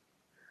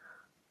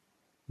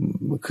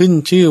ขึ้น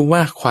ชื่อว่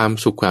าความ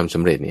สุขความส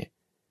ำเร็จเนี่ย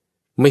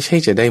ไม่ใช่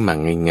จะได้มา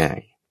ง่าย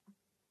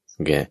ๆโ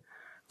อเค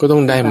ก็ต้อ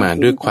งได้มา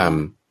ด้วยความ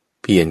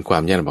เพียรควา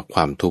มยากลำบากค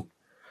วามทุกข์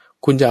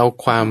คุณจะเอา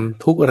ความ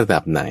ทุกข์ระดั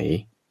บไหน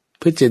เ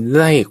พื่อจะไ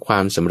ด้ควา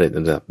มสำเร็จ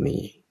ระดับ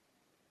นี้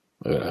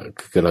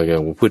คือเราจะ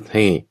พูดใ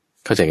ห้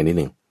เข้าใจกันนิด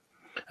หนึ่ง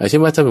เช่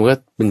นว่าถ้าสมมติว่า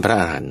เป็นพระ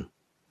อรหันต์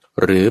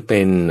หรือเป็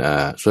น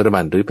โสดาบั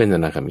นหรือเป็นอ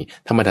นาคามี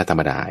ธรร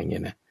มดาอย่างเงี้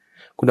ยนะ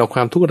คุณเอาคว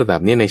ามทุกข์ระดั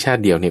บนี้ในชา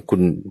ติเดียวเนี่ยคุ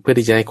ณเพื่อ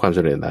ที่จะให้ความส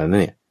ำเร็จนั้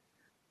นเนี่ย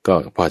ก็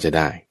พอจะไ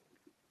ด้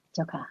เ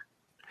จ้าค่ะ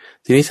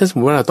ทีนี้ถ้าสม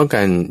มติว่าเราต้องก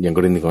ารอย่างก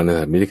รณีของอนา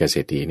ถบิณฑิกเศร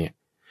ษฐีเนี่ย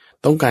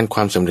ต้องการคว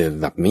ามสำเร็จร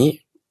ะดับนี้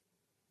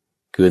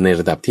คือใน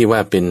ระดับที่ว่า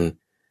เป็น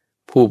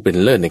ผู้เป็น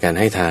เลิศในการ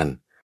ให้ทาน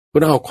ก็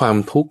ต้องเอาความ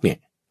ทุกข์เนี่ย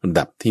ระ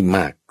ดับที่ม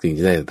ากจึงจ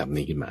ะได้ระดับ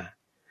นี้ขึ้นมา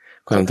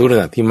ความทุกข์ระ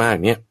ดับที่มาก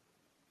เนี่ย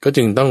ก็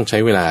จึงต้องใช้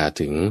เวลา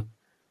ถึง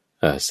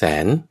แส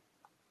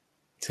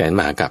นม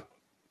หากัป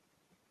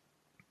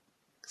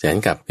แสน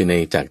กัปคือใน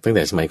จากตั้งแ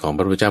ต่สมัยของพ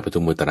ระพุทธเจ้าปทุ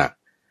มมุตระ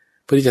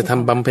เพื่อที่จะท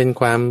ำบำเพ็ญ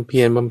ความเพี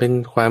ยรบำเพ็ญ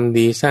ความ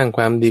ดีสร้างค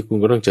วามดีคุณ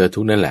ก็ต้องเจอทุ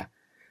กนั่นแหละ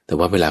แต่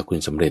ว่าเวลาคุณ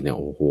สำเร็จเนี่ย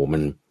โอ้โหมั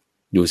น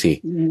ดูสิ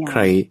ใ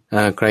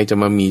ครจะ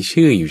มามี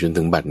ชื่ออยู่จน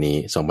ถึงบัดนี้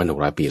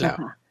 2,600 ปีแล้ว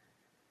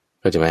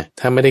เข้าใจไหม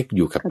ถ้าไม่ได้อ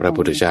ยู่กับพระ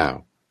พุทธเจ้า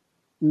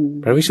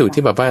พระภิกษุ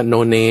ที่แบบว่าโน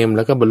เนมแ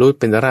ล้วก็บรรลุ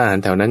เป็นอรหัน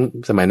ต์แถวนั้น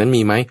สมัยนั้น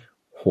มีไหม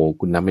โห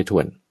คุณนับไม่ถ้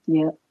วนเ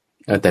ยอะ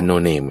แต่โน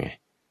เนมไง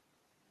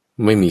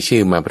ไม่มีชื่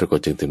อมาปรากฏ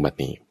จนถึงบัด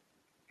นี้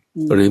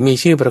หรือมี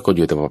ชื่อปรากฏอ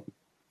ยู่แต่แบบ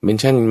เมน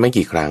ชั่นไม่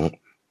กี่ครั้ง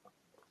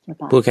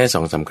พูดแค่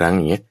 2-3 ครั้ง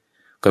อย่างเงี้ย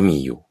ก็มี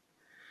อยู่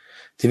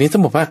ทีนี้ต้อ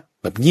งบอกว่า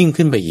แบบยิ่ง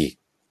ขึ้นไปอีก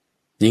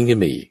ยิ่งขึ้น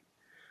ไปอีก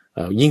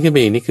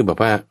นี่คือแบบ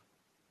ว่า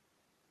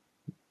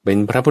เป็น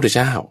พระพุทธเ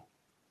จ้า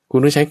คุณ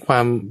ต้องใช้ควา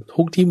ม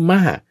ทุกข์ที่ม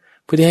าก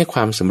เพื่อที่ให้คว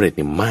ามสำเร็จเ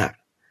นี่ยมาก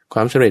คว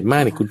ามสำเร็จมา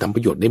กเนี่ยคุณทำป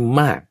ระโยชน์ได้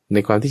มากใน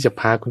ความที่จะ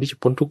พาคนที่จะ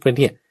พ้นทุกข์ไป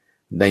เนี่ย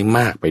ได้ม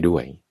ากไปด้ว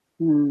ย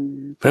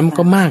เพราะมัน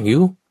ก็มากอ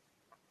ยู่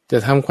จะ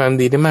ทำความ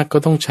ดีได้มากก็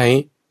ต้องใช้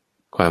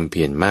ความเ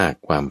พียรมาก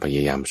ความพย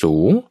ายามสู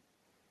ง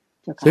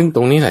ซึ่งต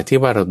รงนี้แหละที่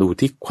ว่าเราดู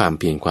ที่ความ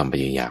เพียรความพ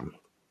ยายาม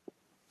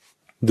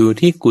ดู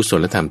ที่กุศ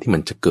ลธรรมที่มั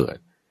นจะเกิด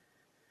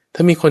ถ้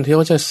ามีคนที่เข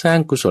าจะสร้าง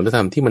กุศลธร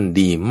รมที่มัน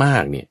ดีมา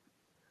กเนี่ย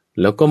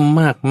แล้วก็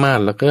มาก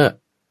แล้วก็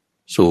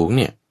สูงเ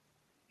นี่ย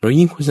เรา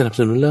ยิ่งควรสนับส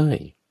นุนเลย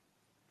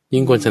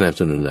ยิ่งควรสนับ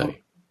สนุนเลย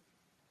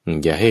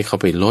อย่าให้เขา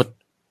ไปลด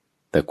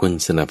แต่ควร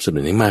สนับสนุ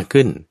นให้มาก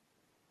ขึ้น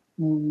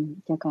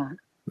เจ้าค่ะ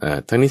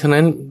ทั้งนี้ทั้ง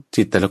นั้น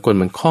จิตแต่ละคน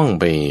มันคล้อง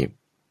ไป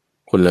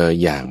คนละ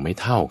อย่างไม่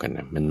เท่ากันน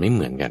ะมันไม่เห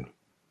มือนกัน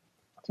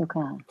เจ้า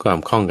ค่ะความ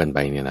คล้องกันไป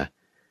เนี่ยนะ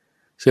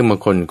ซึ่งบาง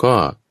คนก็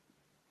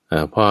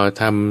พอ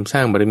ทำสร้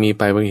างบารมี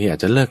ไปบางทีอา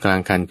จจะเลิกกลา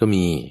งคันก็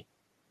มี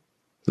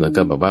แล้ว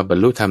ก็แบบว่าบร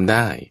รลุธรรมไ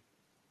ด้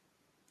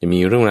จะมี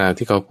เรื่องราว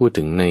ที่เขาพูด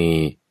ถึงใน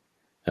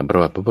ประ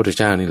วัติพระพุทธ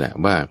เจ้านี่แหละ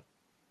ว่า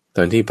ต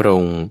อนที่พระอ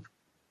งค์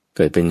เ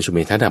กิดเป็นสุเม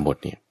ธาดาบท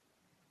เนี่ย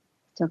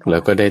แล้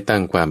วก็ได้ตั้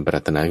งความปรา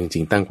รถนาจ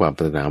ริงๆตั้งความป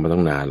รารถนามาต้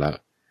องนานแล้ว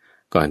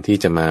ก่อนที่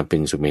จะมาเป็น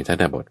สุเมธา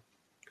ดาบท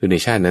คือใน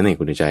ชาตินั้นเอง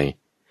คุณใจ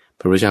พ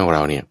ระพุทธเจ้าของเร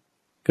าเนี่ย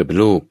เกิดเป็น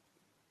ลูก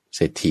เศ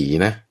รษฐี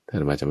นะถ้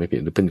ามาจะไม่ผิด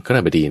หรือเป็นข้าร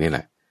าชบดีนี่แห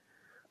ละ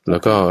แล้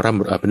วก็ร่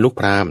ำเป็นลูก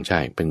พราหมณ์ใช่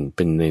เ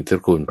ป็นในตร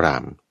ะกูลพราห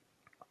มณ์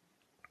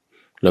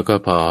แล้วก็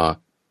พอ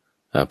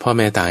พ่อแ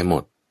ม่ตายหม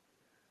ด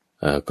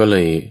ก็เล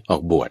ยออ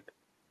กบวช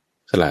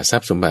สละทรั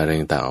พย์สมบัติอะไร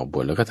ต่างๆออกบ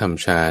วชแล้วก็ท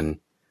ำฌาน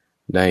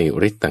ได้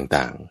ฤทธิ์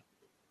ต่าง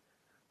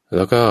ๆแ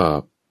ล้วก็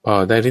พอ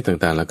ได้ฤทธิ์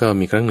ต่างๆแล้วก็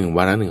มีครั้งหนึ่งว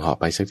าระหนึ่งเหาะ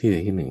ไปสักที่ใด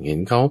ที่หนึ่งเห็น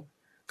เขา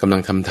กำลั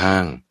งทำทา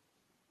ง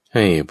ใ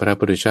ห้พระ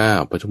พุทธเจ้า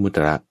ปทุมมุต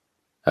ระ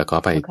ขอ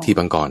ไปที่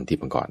ปังก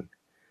ร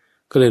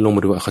ก็เลยลงม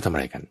าดูว่าเขาทำอะ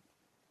ไรกัน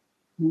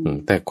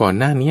แต่ก่อน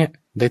หน้านี้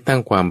ได้ตั้ง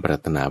ความปรา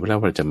รถนาไว้แล้ว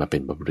ว่าจะมาเป็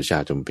นพระพุทธเจ้า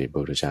จงเป็นพร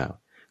ะพุทธเจ้า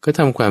ก็ท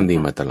ำความดี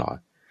มาตลอด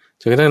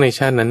จนกระทั่งในช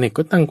าตินั้นเนี่ย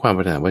ก็ตั้งความป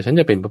รารถนาว่าฉัน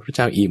จะเป็นพระพุทธเ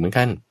จ้าอีกเหมือน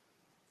กัน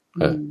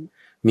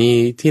มี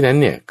ที่นั้น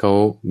เนี่ยเขา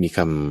มีค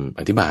ำ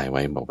อธิบายไ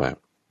ว้บอกว่า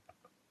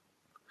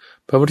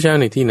พระพุทธเจ้า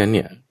ในที่นั้นเ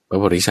นี่ยพระ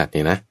โพธิสัตว์เ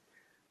นี่ยนะ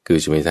คือ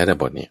สุเมธาดา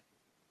บทเนี่ย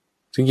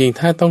จริงๆ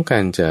ถ้าต้องกา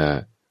รจะ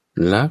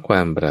ละคว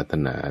ามปรารถ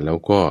นาแล้ว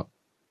ก็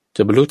จ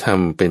ะบรรลุธรรม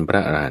เป็นพร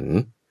ะอรหันต์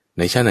ใ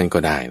นชาตินั้นก็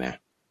ได้นะ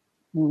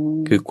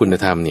คือคุณ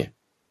ธรรมเนี่ย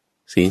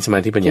ศีลสมา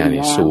ธิปัญญาเ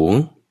นี่ยสูง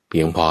เพี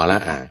ยงพอละ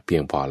เพีย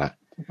งพอละ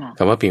ค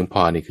ำว่าเพียงพ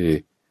อนี่คือ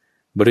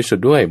บริสุท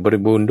ธิ์ด้วยบริ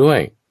บูรณ์ด้วย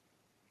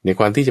ใน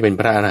ความที่จะเป็น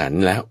พระอรหัน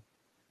ต์แล้ว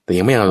แต่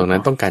ยังไม่เอาตรงนั้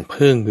นต้องการเ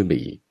พิ่มขึ้นไป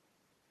อีก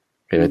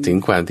ไปถึง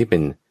ความที่เป็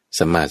น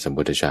สัมมาสัม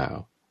พุทธเจ้า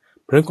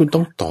เพราะฉะนั้นคุณต้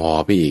องต่อ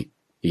ไป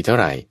อีกเท่า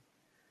ไหร่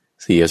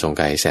สี่อสงไ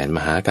ขยแสนม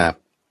หากัป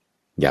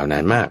ยาวนา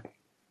นมาก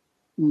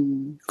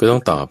ก็ต้อ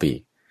งต่อไปอี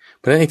กเ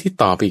พราะฉะนั้นไอ้ที่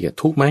ต่อไปอีก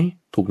ทุกไหม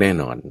ทุกแน่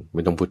นอนไ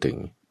ม่ต้องพูดถึง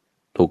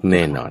ทุกแ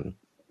น่นอน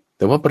แ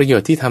ต่ว่าประโย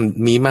ชน์ที่ท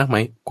ำมีมากไหม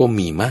ก็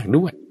มีมาก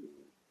ด้วย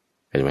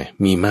เห็นไหม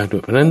มีมากด้ว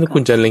ยเพราะฉะนั้นคุ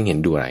ณจะเล็งเห็น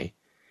ดูอะไร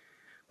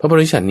พระบ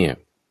ริษัทเนี่ย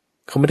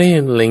เขาไม่ได้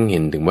เล็งเห็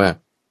นถึงว่า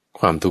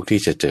ความทุกข์ที่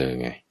จะเจอ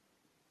ไง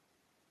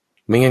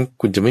ไม่งั้น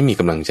คุณจะไม่มี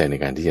กำลังใจใน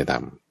การที่จะท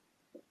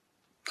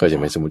ำก็จะ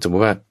ไม่สมม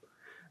ติว่า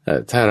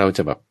ถ้าเราจ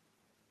ะแบบ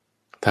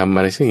ทำอ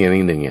ะไรสักอย่าง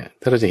หนึ่งเนี่ย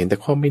ถ้าเราจะเห็นแต่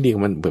ข้อไม่ดีขอ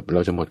งมันแบบเร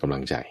าจะหมดกำลั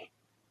งใจ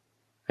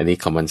อันนี้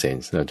common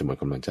sense เราจะหมด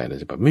กำลังใจเรา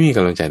จะแบบไม่มีก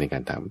ำลังใจในกา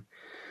รท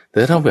ำแต่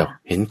ถ้าเราแบบ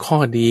เห็นข้อ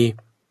ดี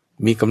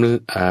มีกำลัง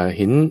เ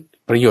ห็น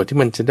ประโยชน์ที่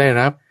มันจะได้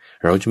รับ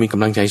เราจะมีก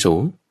ำลังใจสู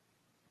ง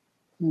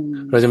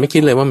เราจะไม่คิ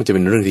ดเลยว่ามันจะเ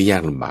ป็นเรื่องที่ยา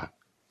กลำบาก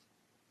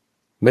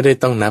ไม่ได้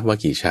ต้องนับว่า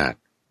กี่ชาติ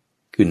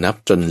คือนับ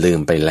จนลืม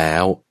ไปแล้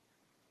ว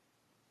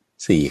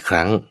4 ค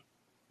รั้ง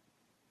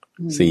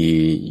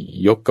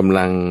4ยกกำ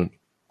ลัง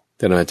แ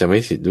ต่เราจะไม่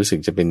รู้สึก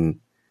จะเป็น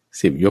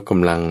10ยกก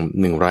ำลัง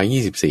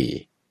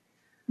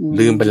124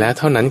ลืมไปแล้ว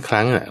เท่านั้นค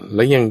รั้งแ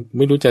ล้วยังไ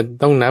ม่รู้จะ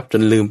ต้องนับจ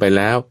นลืมไปแ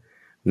ล้ว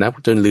นับ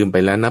จนลืมไป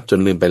แล้วนับจน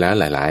ลืมไปแล้ว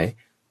หลาย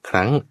ๆค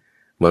รั้ง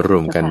มาร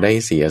วมกันได้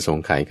เสียสง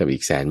ไขยกับอี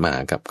กแสนมหา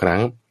กับครั้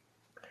ง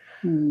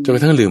จนกร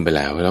ะทั่งลืมไปแ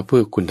ล้วเพื่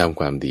อคุณทำ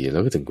ความดีแล้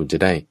วก็ถึงคุณจะ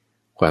ได้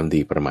ความดี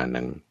ประมาณ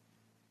นั้น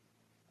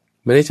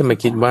ไม่ได้จะมา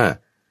คิดว่า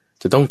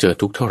จะต้องเจอ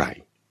ทุกข์เท่าไหร่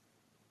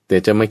แต่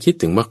จะมาคิด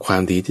ถึงว่าควา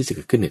มดีที่จะเ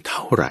กิดขึ้นเนี่ยเท่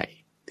าไหร่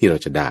ที่เรา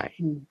จะได้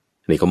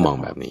นี่ก็มอง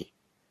แบบนี้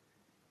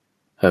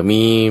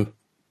มี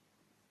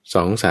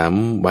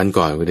 2-3 วัน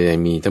ก่อนก็ได้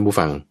มีท่านผู้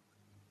ฟัง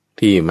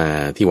ที่มา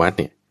ที่วัด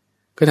เนี่ย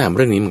ก็ถามเ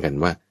รื่องนี้เหมือนกัน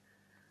ว่า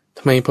ท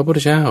ำไมพระพุทธ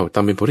เจ้าต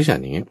อนเป็นโพธิสัต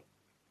ว์อย่างเงี้ย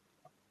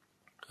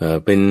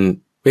เป็น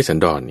เวสสัน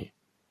ดรเนี่ย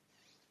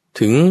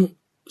ถึง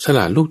สล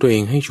ะลูกตัวเอ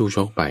งให้ชูช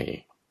กไป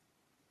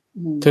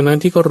จากนั้น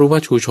ที่ก็รู้ว่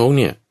าชูชก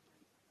เนี่ย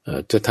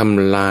จะท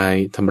ำ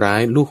ร้า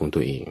ยลูกของตั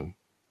วเอง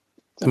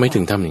ทำไมถึ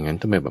งทำอย่างนั้น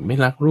ทำไมแบบไม่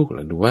รักลูกหร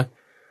อดูว่า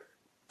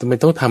ทำไม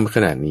ต้องทำข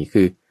นาดนี้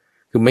คือ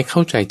ไม่เข้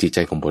าใจจิตใจ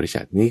ของโพธิ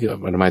สัตว์นี่คืออ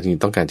าตมาจริ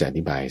งๆต้องการจะอ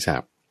ธิบายให้ทรา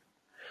บ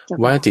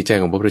ว่าจิตใจ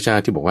ของพระพุทธเจ้า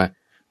ที่บอกว่า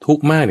ทุก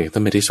ข์มากเนี่ยท่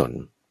านไม่ได้สน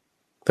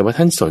แต่ว่า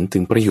ท่านสนถึ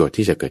งประโยชน์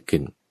ที่จะเกิดขึ้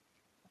น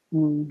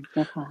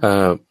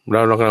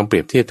เรากำลังเปรี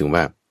ยบเทียบถึง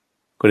ว่า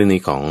กรณี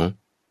ของ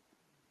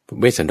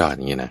เวสสันดรอ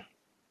ย่างเงี้ยนะ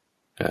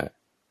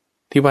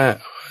ที่ว่า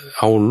เ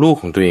อาลูก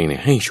ของตัวเองเนี่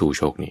ยให้ชู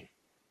ชกนี่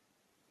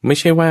ไม่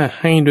ใช่ว่า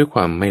ให้ด้วยคว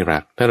ามไม่รั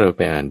กถ้าเราไ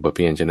ปอ่านบทเ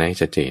รียนจะให้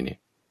ชัดเจนเนี่ย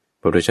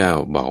พระพุทธเจ้า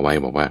บอกไว้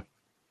บอกว่า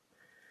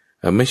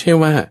ไม่ใช่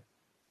ว่า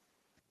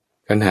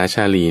กันหาช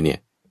าลีเนี่ย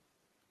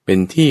เป็น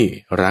ที่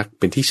รัก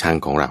เป็นที่ชัง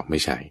ของเราไม่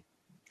ใช่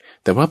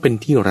แต่ว่าเป็น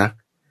ที่รัก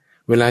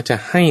เวลาจะ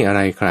ให้อะไ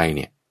รใครเ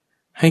นี่ย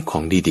ให้ขอ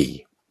งดี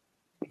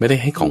ๆไม่ได้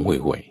ให้ของห่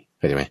วยๆเ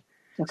ข้าใจไหม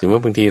ถึงว่า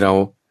บางทีเรา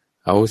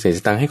เอาเศษส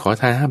ตางค์ให้ขอ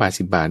ทาน5 บาท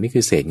 10 บาทนี่คื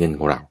อเศษเงินข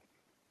องเรา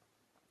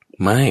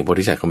ไม่บ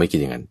ริษัทเขาไม่คิด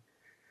อย่างนั้น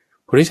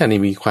บริษัท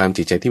นี้มีความ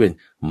จิตใจที่เป็น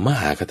ม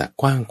หากตะ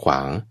กว้างขว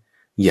าง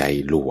ใหญ่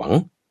หลวง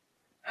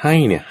ให้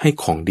เนี่ยให้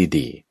ของ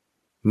ดี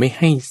ๆไม่ใ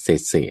ห้เ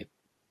ศษ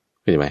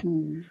เข้าใจไหม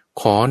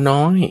ขอ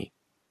น้อย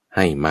ใ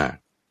ห้มาก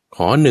ข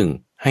อหนึ่ง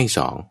ให้ส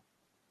อง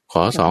ข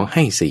อสองใ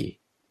ห้สี่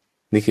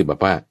นี่คือแบบ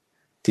ว่า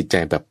จิตใจ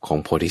แบบของ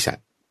โพธิสัต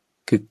ว์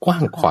คือกว้า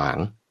งขวาง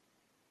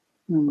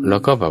แล้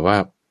วก็แบบว่า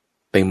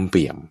เต็มเ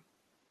ปี่ยม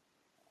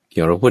อ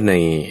ย่างเราพูดใน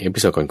เอพิ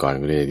โซดก่อน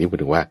ๆเลยที่พูด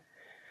ถึงว่า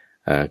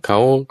เขา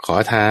ขอ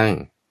ทาง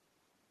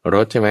ร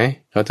ถใช่ไหม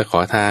เขาจะขอ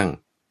ทาง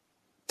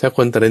ถ้าค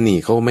นตระหนี่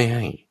เขาไม่ใ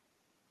ห้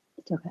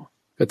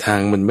ก็ทาง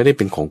มันไม่ได้เ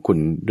ป็นของคุณ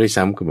ด้วย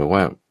ซ้ำคือหมาย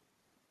ว่า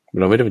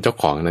เราไม่ได้เป็นเจ้า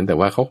ของนั้นแต่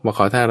ว่าเขามาข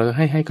อทางเรา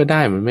ให้ก็ไ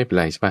ด้มันไม่เป็น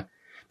ไรใช่ปะ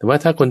แต่ว่า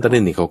ถ้าคนตร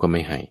ะหนี่เขาก็ไ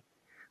ม่ให้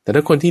แต่ถ้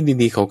าคนที่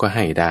ดีๆเขาก็ใ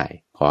ห้ได้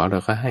ขอเร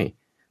าก็ให้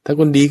ถ้า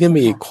คนดีขึ้นไป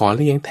อีกขอแ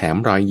ล้วยังแถม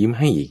รอยยิ้ม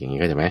ให้อีกอย่างนี้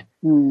ก็ใช่ไหม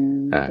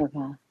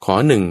ขอ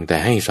หนึ่งแต่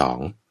ให้สอง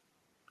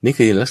นี่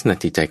คือลักษณะ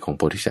จิตใจของโ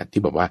พธิสัตว์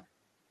ที่บอกว่า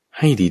ใ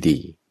ห้ดี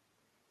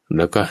ๆแ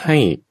ล้วก็ให้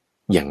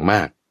อย่างม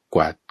ากก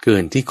ว่าเกิ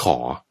นที่ขอ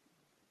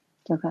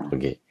โอ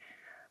เค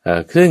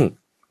ซึ่ง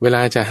เวล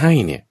าจะให้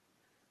เนี่ย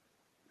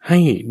ให้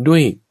ด้ว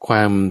ยคว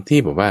ามที่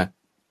แบบว่า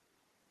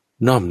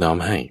น้อมน้อม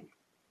ให้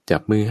จั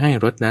บมือให้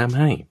รดน้ำ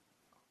ให้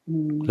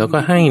แล้วก็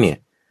ให้เนี่ย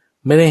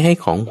ไม่ได้ให้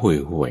ของ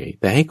ห่วยๆ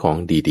แต่ให้ของ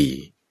ดี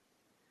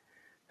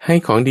ๆให้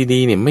ของดี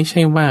ๆเนี่ยไม่ใ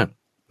ช่ว่า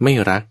ไม่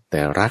รักแ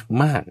ต่รัก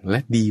มากและ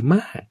ดีม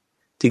าก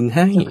จึงใ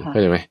ห้เข้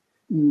าใจไหม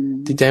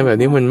จิตใจแบบ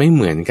นี้มันไม่เ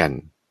หมือนกัน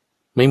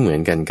ไม่เหมือน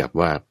กันกับ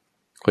ว่า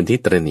คนที่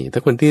ตระหนี่ถ้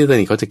าคนที่ตระห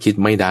นี่เขาจะคิด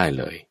ไม่ได้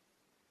เลย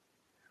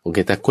โอเค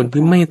แต่คน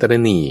ที่ไม่ตระ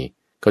หนี่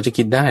เขาจะ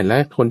คิดได้และ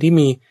คนที่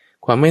มี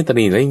ความไม่ตระห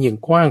นี่และยัง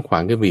กว้างขวา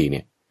งขึ้นไปอีกเ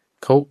นี่ย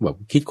เขาแบบ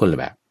คิดคนละ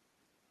แบบ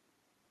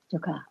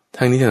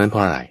ทั้งนี้ทั้งนั้นเพร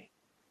าะอะไร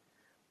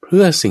เพื่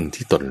อสิ่ง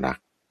ที่ตนรัก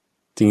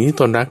สิ่งที่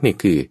ตนรักเนี่ย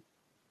คือ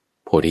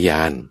โพธิญ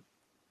าณ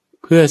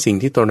เพื่อสิ่ง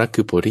ที่ตนรัก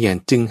คือโพธิญาณ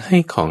จึงให้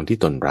ของที่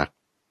ตนรัก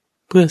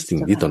เพื่อสิ่ง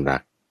ที่ตนรั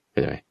กเข้า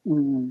ใจไหม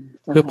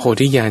เพื่อโพ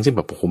ธิญาณซึ่งแ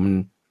บบผม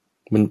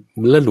มัน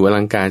เลิศหรูอ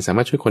ลังการสาม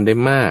ารถช่วยคนได้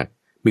มาก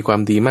มีความ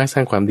ดีมากสร้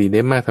างความดีไ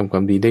ด้มากทำคว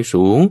ามดีได้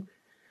สูง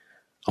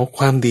เอาค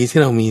วามดีที่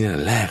เรามีเนี่ย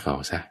แลกเอา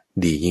ซะ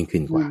ดียิ่งขึ้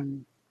นกว่า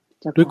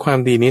ด้วยความ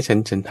ดีนี้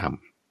ฉันท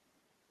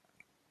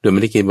ำโดยไ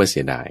ม่ได้คิดว่าเสี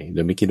ยดายโด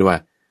ยไม่คิดว่า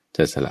จ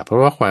ะสละเพรา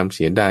ะว่าความเ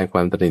สียดายคว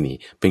ามตระหนี่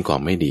เป็นของ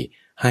ไม่ดี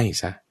ให้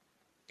ซะ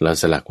เรา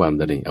สละความ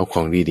ตระหนี่เอาข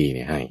องดีๆเ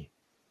นี่ยให้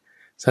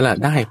สละ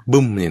ได้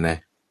บึ้มเนี่ยนะ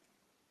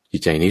จิ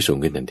ตใจนี้สูง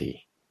ขึ้นทันที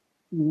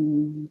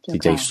จิ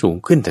ตใจสูง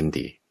ขึ้นทัน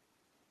ที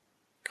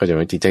เข้าใจไห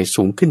มจิตใจ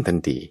สูงขึ้นทัน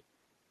ที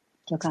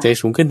จิตใจ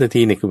สูงขึ้นทัน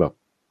ทีเนี่ยคือแบบ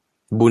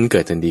บุญเกิ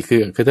ดทันที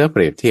คือถ้าเป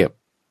รียบเทียบ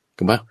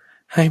กับว่า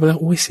ให้ไปแล้ว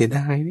โอ้ยเสียด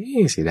ายดิ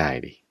เสียดาย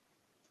ดิ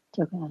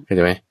เข้าใจ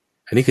ไหม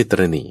อันนี้คือต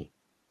ระหนี่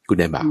กู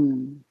ได้บาป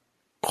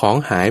ของ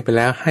หายไปแ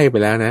ล้วให้ไป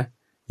แล้วนะ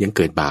ยังเ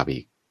กิดบาปอี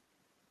ก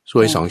ช่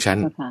วยสองชั้น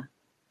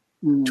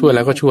ชั่วแ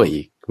ล้วก็ชั่ว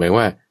อีกหมาย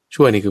ว่า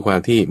ชั่วนี่คือความ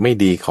ที่ไม่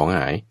ดีของห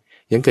าย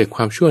ยังเกิดค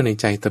วามชั่วใน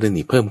ใจตระห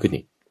นี่เพิ่มขึ้น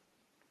อีก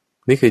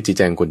นี่คือจิตใ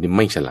จของคนที่ไ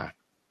ม่ฉลาด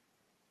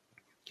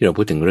ที่เรา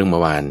พูดถึงเรื่องเมื่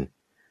อวาน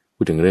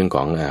พูดถึงเรื่องข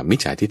องมิจ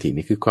ฉาทิฏฐิ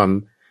นี่คือความ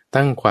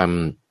ตั้งความ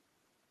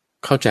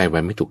เข้าใจไว้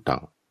ไม่ถูกต้อ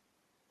ง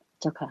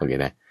โอเค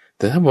นะแ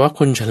ต่ถ้าบอกว่า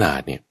คนฉลา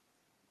ดเนี่ย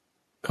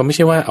เขาไม่ใ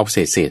ช่ว่าเอาเ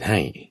ศษให้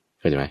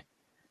เข้าใจไหม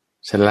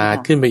ฉลาด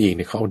ขึ้นไปอีกเ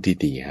นี่ยเขาเอา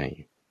ดีๆให้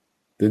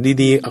หรือ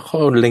ดีๆเขา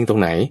เอาเล็งตรง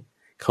ไหน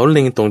เขาเ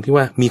ล็งตรงที่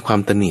ว่ามีความ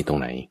ตระหนี่ตรง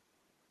ไหน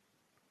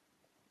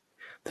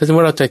ถ้าสมม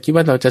ติเราจะคิด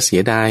ว่าเราจะเสี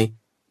ยดาย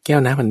แก้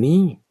วน้ำอัน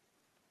นี้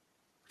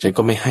ฉัน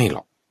ก็ไม่ให้หร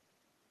อก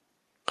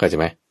เข้าใจ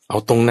ไหมเอา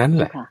ตรงนั้น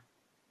แหละ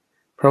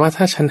เพราะว่า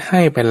ถ้าฉันใ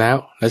ห้ไปแล้ว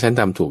ฉัน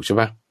ทำถูกใช่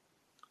ปะ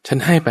ฉัน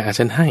ให้ไป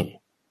ฉันใ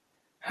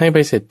ห้ไป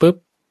เสร็จปุ๊บ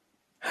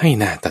ให้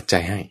น่าตัดใจ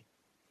ให้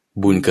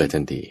บุญเกิดทั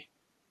นที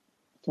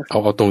เอา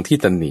ตรงที่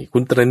ตระหนี่คุ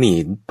ณตระหนี่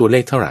ตัวเล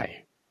ขเท่าไหร่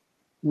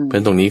เพื่อ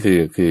นตรงนี้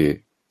คือ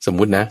สม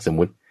มุตินะสม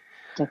มุติ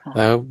แ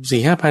ล้ว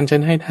 4-5 พันฉั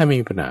นให้ถ้าไม่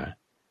มีปัญหา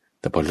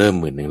แต่พอเริ่ม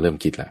10,000เริ่ม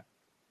คิดละ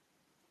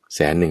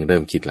100,000เริ่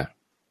มคิดละ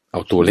เอ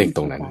าตัวเลขต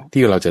รงนั้น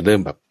ที่เราจะเริ่ม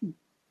แบบ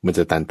มันจ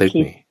ะตันตึก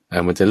นี่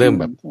มันจะเริ่ม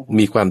แบบ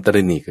มีความตร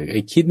ะหนี่คือไ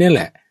อ้คิดนี่แ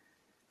หละ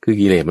คือ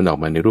กิเลสมันออก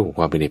มาในรูปของ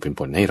ความเป็นเหตุเป็น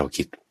ผลให้เรา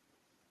คิด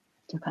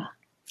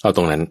เอาต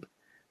รงนั้น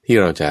ที่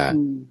เราจะ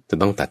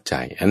ต้องตัดใจ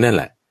อันนั่นแ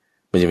หละ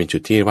มันจะเป็นจุ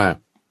ดที่ว่า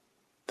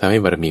ทำให้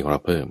บารมีของเร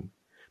าเพิ่ม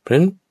เพราะฉะ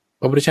นั้น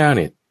พระพุทธเจ้าเ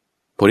นี่ย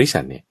โพธิสั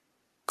ตว์เนี่ย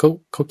เ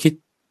ขาคิด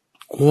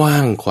กว้า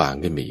งขวาง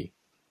ขึ้นไปอีก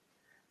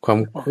ความ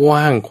ก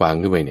ว้างขวาง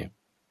ขึ้นไปเนี่ย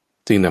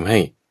จึงทำให้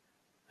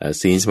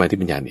ศีลสมาธิ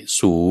ปัญญาเนี่ย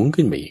สูง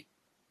ขึ้นไปอีก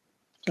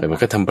แต่มัน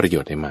ก็ทำประโย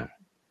ชน์ได้มาก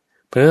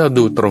เพราะฉะนั้นเรา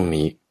ดูตรง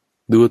นี้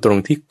ดูตรง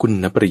ที่คุ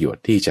ณประโยช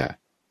น์ที่จ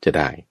ะไ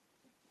ด้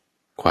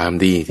ความ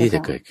ดีที่จะ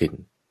เกิดขึ้น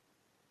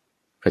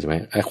เข้าใจไหม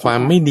ความ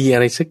ไม่ดีอะ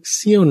ไรสักเ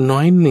สี้ยวน้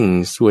อยหนึ่ง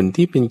ส่วน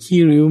ที่เป็นขี้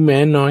ริ้วแม้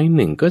น้อยห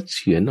นึ่งก็เ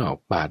ฉือนออก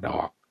ปาดอ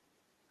อก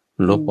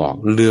ลบออก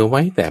เหลือไ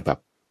ว้แต่แบบ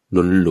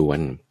ล้วน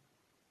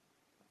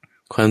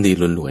ๆความดี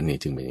ล้วนๆเนี่ย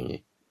จึงเป็นอย่าง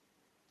นี้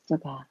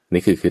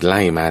นี่คือไ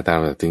ล่มาตาม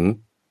ถึ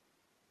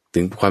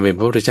งความเป็นพ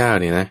ระพุทธเจ้า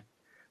เนี่ยนะ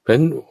เพราะฉะ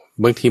นั้น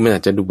บางทีมันอ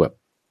าจจะดูแบบ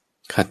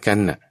ขัดกัน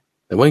น่ะ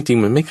แต่ว่าจริง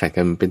ๆมันไม่ขัด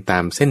กันมันเป็นตา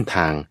มเส้นท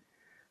าง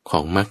ขอ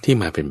งมรรคที่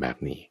มาเป็นแบบ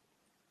นี้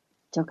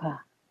เจ้าค่ะ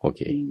โอเ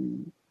ค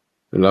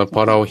แล้วพ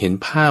อเราเห็น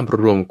ภาพ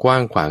รวมกว้า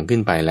งขวางขึ้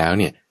นไปแล้ว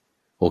เนี่ย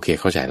โอเค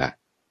เข้าใจละ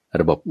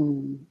ระบบ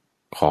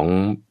ของ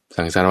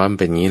สังสารวัฏมัน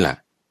เป็นงี้ล่ะ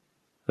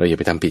เราอย่า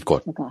ไปทำผิดก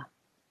ฎ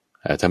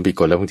ทำผิด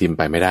กฎแล้วบางทีมัน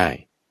ไปไม่ได้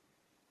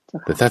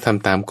แต่ถ้าท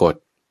ำตามกฎ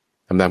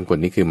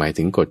นี่คือหมาย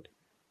ถึงกฎ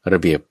ระ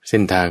เบียบเส้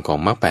นทางของ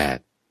มรรค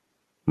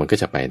8มันก็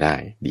จะไปได้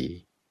ดี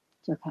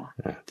เจ้าค่ะ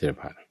เจ้า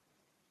ค่ะ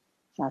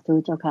สาธุ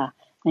เจ้าค่ะ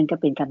นั่นก็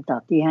เป็นคำตอ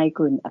บที่ให้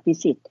คุณอภิ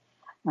สิทธิ์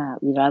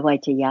วิระวัย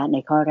ชยะใน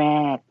ข้อแร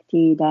ก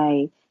ที่ได้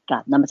กรา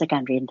บนมัสกา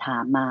รเรียนถา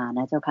มมาน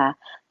ะเจ้าค่ะ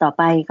ต่อไ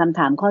ปคำถ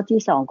ามข้อที่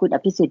2คุณอ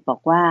ภิสิทธิ์บอ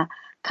กว่า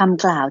ค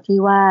ำกล่าวที่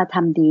ว่าท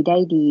ำดีได้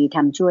ดีท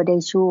ำชั่วได้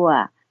ชั่ว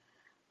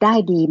ได้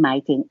ดีหมาย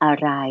ถึงอะ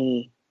ไร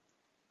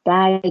ไ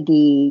ด้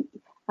ดี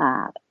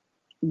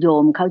โย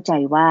มเข้าใจ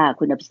ว่า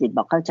คุณอภิสิทธิ์บ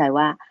อกเข้าใจ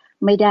ว่า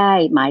ไม่ได้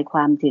หมายคว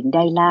ามถึงไ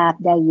ด้ลาภ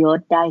ได้ย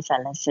ศได้สร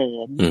รเสริ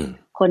ญ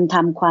คนท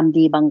ำความ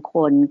ดีบางค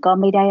นก็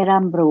ไม่ได้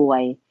ร่ำรว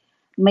ย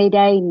ไม่ไ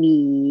ด้มี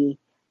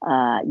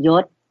ย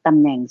ศตำ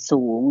แหน่ง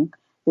สูง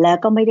แล้ว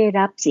ก็ไม่ได้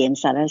รับเสียง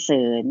สรรเส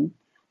ริญ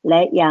แล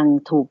ะยัง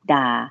ถูก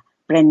ด่า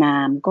ประณา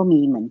มก็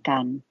มีเหมือนกั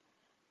น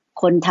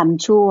คนท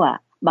ำชั่ว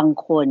บาง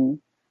คน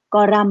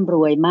ก็ร่ำร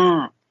วยมา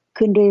ก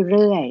ขึ้นเ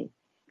รื่อย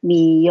ๆ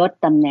มียศ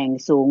ตำแหน่ง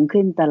สูง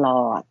ขึ้นตล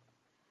อด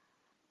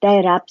ได้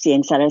รับเสียง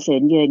สรรเสริ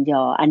ญเยินย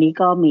ออันนี้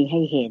ก็มีใ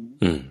ห้เห็น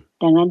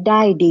ดังนั้นไ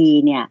ด้ดี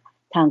เนี่ย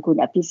ทางคุณ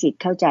อภิสิท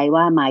ธิ์เข้าใจ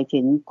ว่าหมายถึ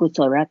งกุศ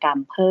ลกรรม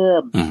เพิ่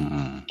ม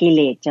กิเล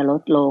สจะล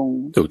ดลง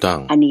ถูกต้อง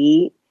อันนี้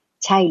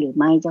ใช่หรือ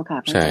ไม่เจ้าค่ะ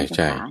ใช่ใ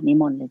ช่นิ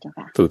มนต์เลยเจ้า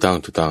ค่ะถูกต้อง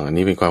อัน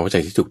นี้เป็นความเข้าใจ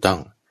ที่ถูกต้อง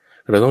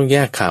เราต้องแย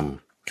ก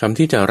คำ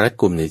ที่จะรัด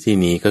กุมในที่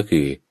นี้ก็คื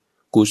อ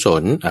กุศ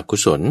ลอกุ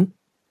ศล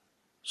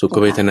สุข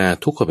เวทนา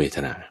ทุกขเวท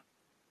นา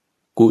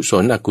กุศ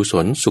ลอกุศ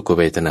ลสุขเ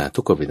วทนา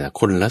ทุกขเวทนา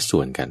คนละส่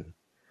วนกัน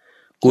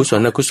กุศ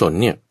ลอกุศล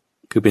เนี่ย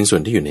คือเป็นส่ว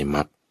นที่อยู่ในมร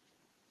รค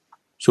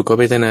สุขเ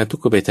วทนาทุก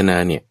ขเวทนา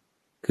เนี่ย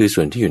คือ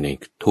ส่วนที่อยู่ใน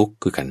ทุกข์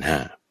คือขันธ์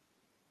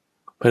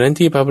5เพราะฉะนั้น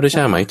ที่พระพุทธเ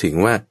จ้าหมายถึง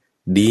ว่า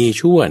ดี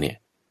ชั่วเนี่ย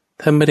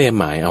ท่านไม่ได้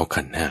หมายเอา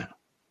ขันธ์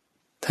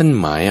5ท่าน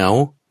หมายเอา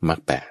มรรค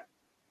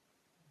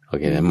8โอ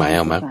เคนะหมายเอ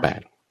ามรรค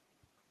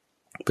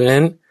8เพราะฉะ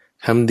นั้น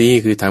ทำดี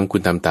คือทำคุ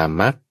ณทำตาม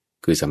มรรค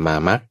คือสัมมา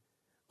มรรค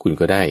คุณ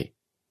ก็ได้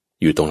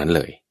อยู่ตรงนั้นเ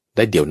ลยไ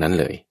ด้เดี๋ยวนั้น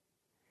เลย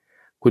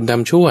คุณท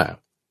ำชั่ว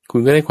คุ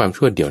ณก็ได้ความ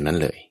ชั่วเดี๋ยวนั้น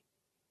เลย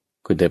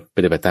คุณจะป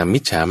ฏิบัติตามมิ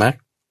จฉามรรค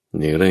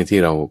ในเรื่องที่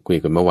เราคุย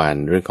กันเมื่อวาน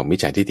เรื่องของมิจ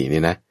ฉาทิฏฐิ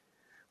นี่นะ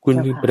คุณ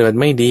ปฏิบัติ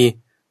ไม่ดี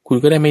คุณ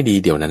ก็ได้ไม่ดี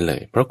เดี๋ยวนั้นเล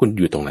ยเพราะคุณอ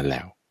ยู่ตรงนั้นแ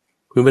ล้ว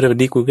คุณปฏิบัติ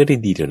ดีคุณก็ได้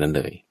ดีเดี๋ยวนั้นเ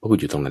ลยเพราะคุณ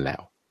อยู่ตรงนั้นแล้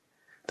ว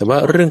แต่ว่า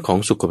เรื่องของ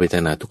สุขเวท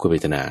นาทุกขเว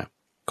ทนา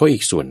ก็อี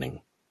กส่วนหนึ่ง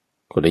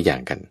คนละอย่า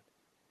งกัน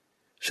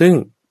ซึ่ง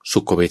สุ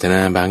ขเวทนา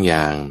บางอ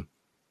ย่าง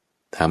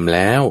ทำแ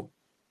ล้ว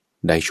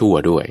ได้ชั่ว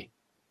ด้วย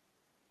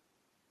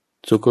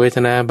สุขเวท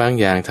นาบาง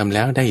อย่างทำแ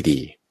ล้วได้ดี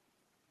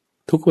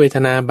ทุกเวท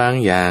นาบาง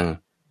อย่าง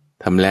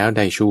ทำแล้วไ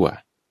ด้ชั่ว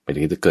หมาย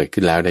ถึงจะเกิด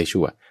ขึ้นแล้วได้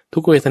ชั่วทุ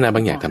กเวทนาบ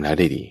างอย่างทำแล้ว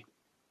ได้ดี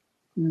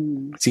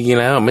จริงๆ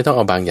แล้วไม่ต้องเ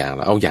อาบางอย่างเร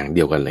าเอาอย่างเ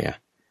ดียวกันเลยอะ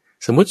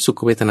สมมติสุ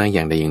ขเวทนาอ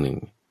ย่างใดอย่างหนึ่ง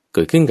เ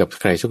กิดขึ้นกับ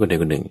ใครสักคนใด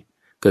คนหนึ่ง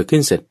เกิดขึ้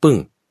นเสร็จปึ้ง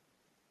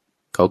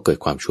เขาเกิด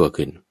ความชั่ว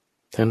ขึ้น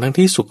ทั้ง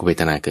ที่สุขเว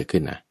ทนาเกิดขึ้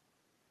นนะ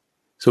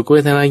สุขเว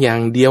ทนาอย่า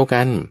งเดียว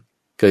กัน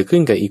เกิดขึ้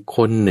นกับอีกค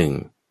นหนึ่ง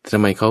ทำ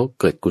ไมเขา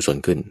เกิดกุศล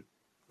ขึ้น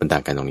มันต่า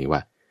งกันตรงนี้ว่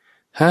า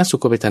ถ้าสุ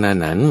ขเวทนา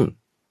นั้น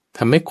ท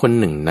ำให้คน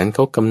หนึ่งนั้นเข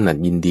ากำหนัด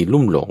ยินดี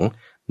ลุ่มหลง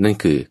นั่น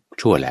คือ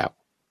ชั่วแล้ว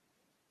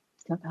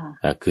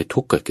คือทุ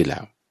กข์เกิดขึ้นแล้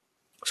ว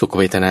สุข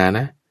เวทนาน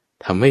ะ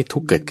ทำให้ทุ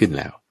กข์เกิดขึ้น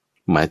แล้ว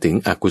หมายถึง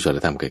อกุศล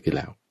ธรรมเกิดขึ้นแ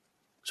ล้ว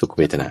สุขเ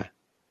วทนา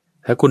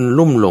ถ้าคุณ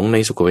ลุ่มหลงใน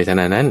สุขเวทน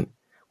านั้น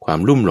ความ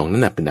ลุ่มหลงนั้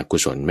นเป็นอกุ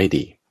ศลไม่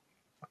ดี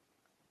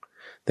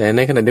แต่ใน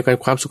ขณะเดียวกัน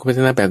ความสุขเวท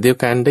นาแบบเดียว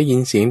กันได้ยิน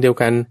เสียงเดียว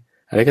กัน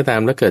อะไรก็ตา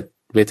มแล้วเกิด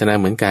เวทนา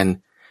เหมือนกัน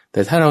แ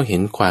ต่ถ้าเราเห็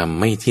นความ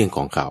ไม่เที่ยงข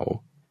องเขา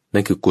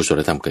นั่นคือกุศ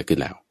ลธรรมเกิดขึ้น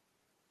แล้ว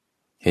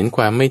เห็นค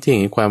วามไม่เที่ยง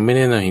เห็นความไม่แ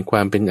น่นอนเห็นคว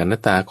ามเป็นอนั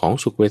ตตาของ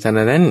สุขเวทน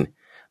านั้น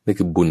นั่น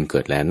คือบุญเกิ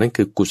ดแล้วนั่น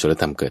คือกุศล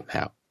ธรรมเกิดแ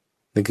ล้ว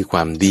นั่นคือคว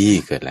ามดี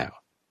เกิดแล้ว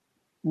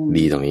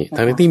ดีตรงนี้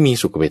ทั้งที่มี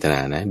สุขเวทนา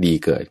นะดี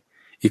เกิด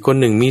อีกคน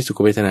หนึ่งมีสุข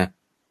เวทนา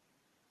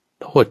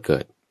โทษเกิ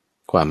ด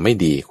ความไม่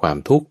ดีความ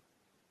ทุกข์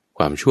ค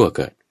วามชั่วเ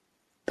กิด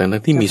ทั้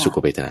งที่มีสุข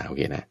เวทนาโอเ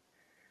คนะ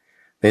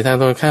ในทาง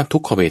ตรงข้ามทุ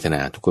กขเวทนา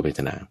ทุกขเวท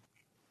นา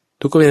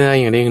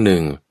อย่างใดอย่างห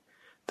นึ่ง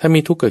ถ้ามี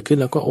ทุกข์เกิดขึ้น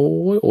แล้วก็โอ้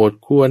ยโอด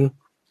ครวญ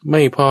ไ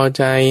ม่พอใ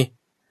จ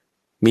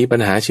มีปัญ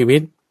หาชีวิ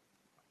ต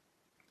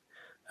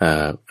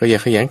ก็อย่า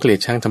ขยันเกลียด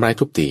ชังทำร้าย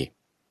ทุบตี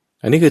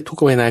อันนี้คือทุก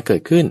ขเวทนาเกิ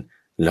ดขึ้น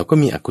แล้วก็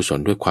มีอกุศล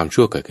ด้วยความ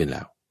ชั่วเกิดขึ้นแ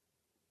ล้ว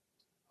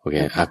โอเค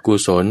อกุ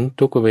ศล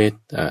ทุกข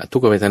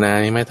เวทนา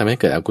ใช่ไหมทำให้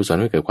เกิดอกุศล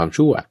ให้เกิดความ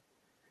ชั่ว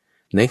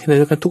ในขณะเ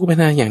ดียวกันทุกขเว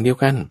ทนาอย่างเดียว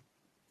กัน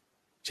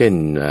เช่น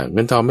เ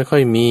งินทองไม่ค่อ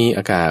ยมี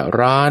อากาศ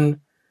ร้อน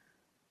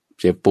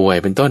เจ็บป่วย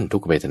เป็นต้นทุ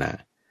กขเวทนา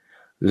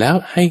แล้ว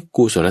ให้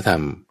กุศลธรร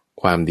ม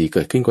ความดีเ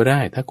กิดขึ้นก็ได้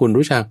ถ้าคุณ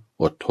รู้จัก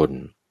อดทน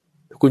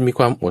ถ้าคุณมีค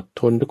วามอด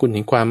ทนถ้าคุณเ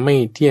ห็นความไม่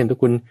เที่ยงถ้า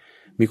คุณ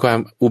มีความ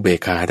อุเบก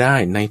ขาได้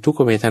ในทุกข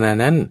เวทนา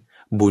นั้น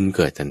บุญเ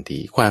กิดทันที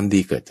ความดี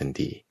เกิดทัน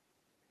ที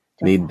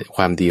นี่ค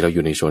วามดีเราอ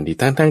ยู่ในโซนที่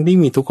ทั้งที่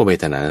มีทุกขเว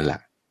ทนานั่นแหละ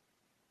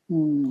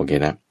โอเค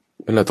นะ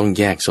เพราะเราต้อง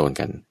แยกโซน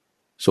กัน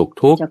สุข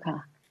ทุกข์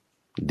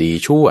ดี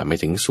ชั่วหมาย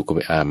ถึงสุข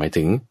หมาย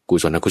ถึงกุ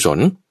ศลอกุศล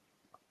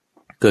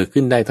เกิด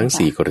ขึ้นได้ทั้ง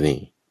4กรณี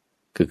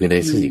เกิดขึ้นได้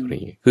ทั้ง4กร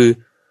ณีคือ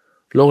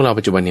โลกเรา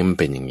ปัจจุบันนี้มัน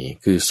เป็นอย่างนี้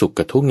คือสุข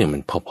กับทุกข์เนี่ยมั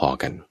นพอ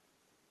ๆกัน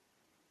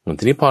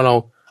ทีนี้พอเรา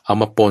เอา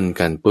มาปน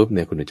กันปุ๊บเ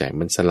นี่ยคุณใจ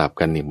มันสลับ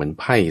กันเนี่ยเหมือน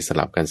ไพ่ส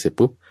ลับกันเสร็จ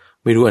ปุ๊บ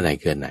ไม่รู้อันไหน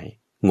เกินไหน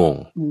ง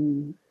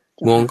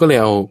งก็เลย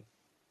เอา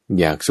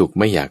อยากสุข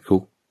ไม่อยากทุ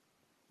กข์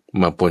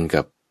มาปน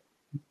กับ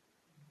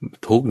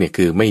ทุกข์เนี่ย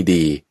คือไม่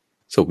ดี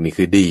สุขนี่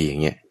คือดีอย่า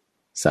งเงี้ย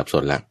สับส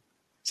นแล้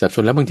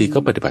วบางทีก็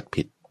ปฏิบัติ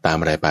ผิดตาม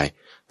อะไรไป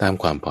ตาม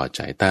ความพอใจ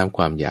ตามค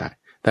วามอยาก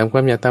ตามคว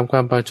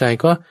ามพอใจ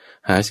ก็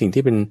หาสิ่ง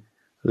ที่เป็น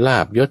ลา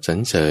ภยศสรร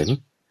เสริญ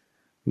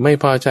ไม่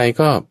พอใจ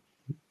ก็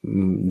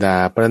ด่า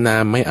ประณา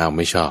มไม่เอาไ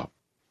ม่ชอบ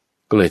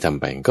ก็เลยทำ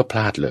ไปก็พล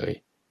าดเลย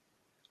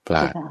พล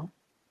าด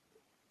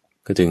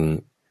ก็จึง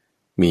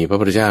มีพระ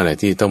พุทธเจ้าอะไร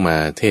ที่ต้องมา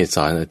เทศส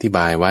อนอธิบ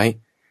ายไว้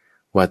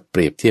ว่าเป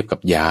รียบเทียบกับ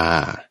ยา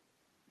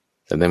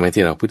จำได้ไหม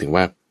ที่เราพูดถึง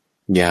ว่า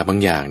ยาบาง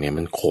อย่างเนี่ย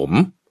มันขม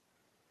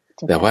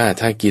แต่ว่า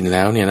ถ้ากินแ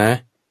ล้วเนี่ยนะ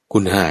คุ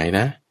ณหาย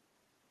นะ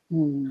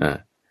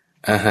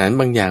อาหาร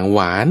บางอย่างหว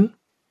าน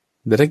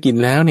แต่ถ้ากิน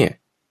แล้วเนี่ย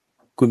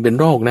คุณเป็น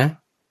โรคนะ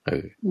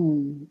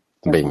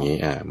เป็นอย่างนี้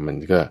มัน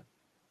ก็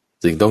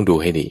จึงต้องดู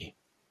ให้ดี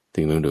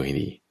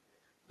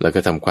แล้วก็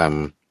ทำความ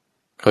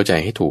เข้าใจ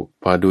ให้ถูก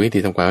พอดูให้ดี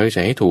ทำความเข้าใจ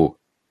ให้ถูก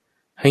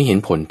ให้เห็น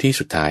ผลที่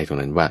สุดท้ายตรง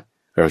นั้นว่า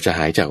เราจะห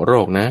ายจากโร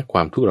คนะคว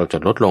ามทุกข์เราจะ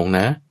ลดลง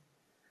นะ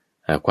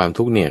ความ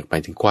ทุกข์เนี่ยหมา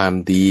ยถึงความ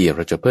ดีเร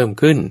าจะเพิ่ม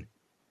ขึ้น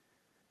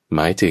ห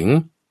มายถึง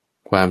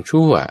ความ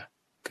ชั่ว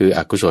คืออ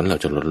กุศลเรา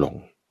จะลดลง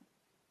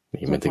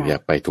นี่มันถึงจะ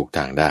ไปถูกท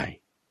างได้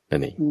นั่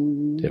นเอง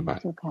ใช่ปะ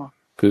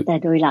คือแต่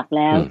โดยหลัก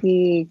แล้ว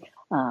ที่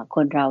ค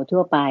นเราทั่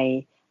วไป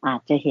อา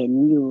จจะเห็น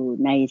อยู่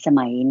ในส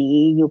มัยนี้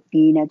ยุค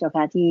นี้นะเจ้า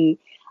ค่ะที่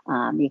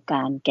มีก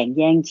ารแข่งแ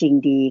ย่งชิง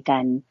ดีกั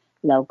น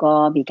แล้วก็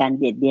มีการ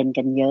เบียดเบียน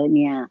กันเยอะเ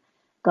นี่ย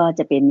ก็จ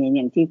ะเป็นอ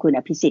ย่างที่คุณอ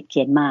ภิสิทธิ์เ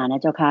ขียนมานะ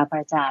เจ้าค่ะพร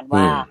ะอาจารย์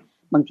ว่า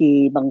บางที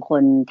บางค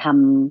นท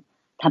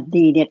ำ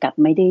ดีเนี่ยกับ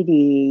ไม่ได้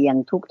ดียัง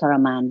ทุกข์ทร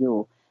มานอยู่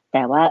แ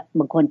ต่ว่าบ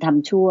างคนท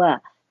ำชั่ว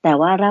แต่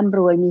ว่าร่ำร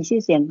วยมีชื่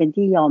อเสียงเป็น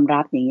ที่ยอม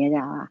รับอย่างเงี้ย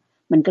จ้ะ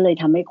มันก็เลย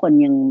ทำให้คน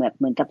ยังแบบ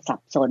เหมือนกับสั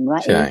บสนว่า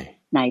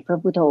ไหนพระ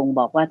พุทธองค์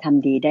บอกว่าท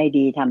ำดีได้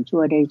ดีทำชั่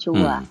วได้ชั่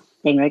ว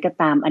อย่างไรก็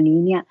ตามอันนี้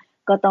เนี่ย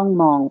ก็ต้อง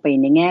มองไป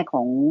ในแง่ข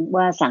อง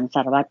ว่าสังส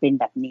ารวัฏเป็น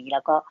แบบนี้แล้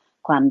วก็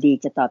ความดี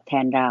จะตอบแท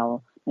นเรา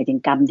หมายถึง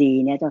กรรมดี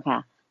เนี่ยเจ้าค่ะ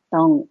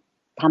ต้อง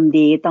ทำ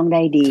ดีต้องไ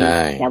ด้ดี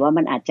แต่ว่า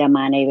มันอาจจะม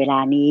าในเวลา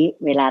นี้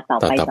เวลาต่อ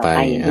ไป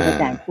อย่างที่อ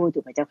าจารย์พูดถู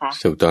กไหมเจ้าค่ะ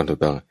ถูกต้อง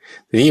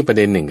ทีนี้ประเ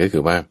ด็นหนึ่งก็คื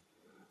อว่า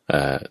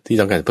ที่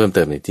ต้องการเพิ่มเ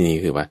ติมในที่นี้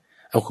คือว่า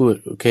เอาคือ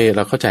โอเคเร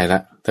าเข้าใจละ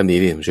ทำดี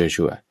ดีทำ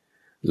ชั่ว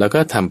แล้วก็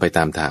ทำไปต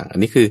ามทางอัน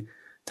นี้คือ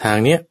ทาง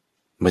เนี้ย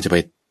มันจะไป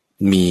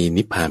มี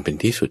นิพพานเป็น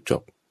ที่สุดจ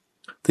บ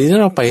ทีนี้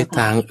เราไป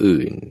ทาง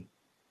อื่น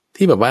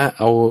ที่แบบว่า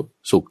เอา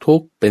สุขทุก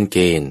ข์เป็นเก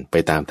ณฑ์ไป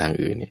ตามทาง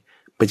อื่นเนี่ย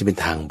มันจะเป็น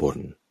ทางบน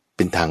เ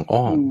ป็นทาง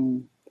อ้อม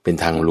เป็น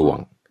ทางลวง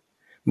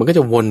มันก็จ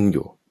ะวนอ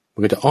ยู่มั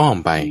นก็จะอ้อม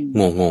ไป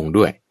งง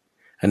ด้วย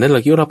อันนั้นเรา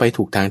คิดว่าเราไป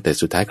ถูกทางแต่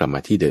สุดท้ายกลับมา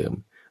ที่เดิม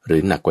หรื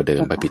อหนักกว่าเดิ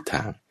มไปผิดท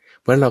าง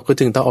เพราะฉะนั้นเราก็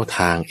จึงต้องเอา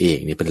ทางเอก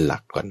นี่เป็นหลั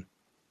กก่อน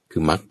คื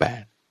อมรรคแป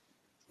ด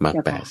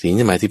ศีล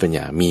สมาธิปัญญ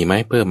ามีไหม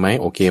เพิ่มไหม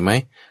โอเคไหม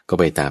ก็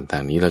ไปตามทา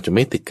งนี้เราจะไ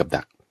ม่ติดกับ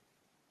ดัก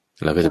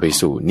เราก็จะไป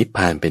สู่นิพพ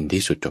านเป็น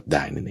ที่สุดจบไ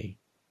ด้นั่นเอง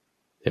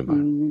ใช่ไหม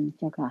เ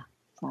จ้าค่ะ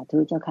สาธุ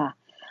เจ้าค่ะ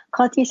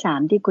ข้อที่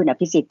3ที่คุณอ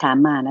ภิสิทธิ์ถาม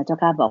มานะเจ้า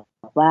ค่ะบอก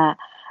ว่า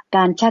ก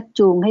ารชัก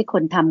จูงให้ค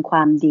นทำคว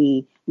ามดี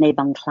ใน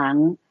บางครั้ง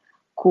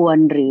ควร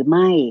หรือไ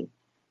ม่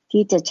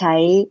ที่จะใช้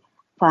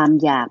ความ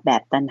อยากแบ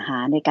บตัณหา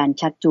ในการ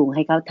ชักจูงใ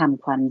ห้เขาท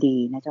ำความดี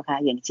นะเจ้าค่ะ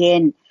อย่างเช่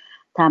น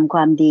ทำคว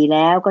ามดีแ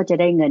ล้วก็จะ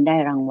ได้เงินได้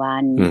รางวั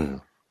ล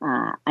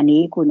อัน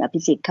นี้คุณอภิ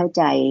สิทธิ์เข้าใ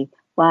จ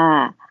ว่า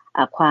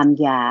ความ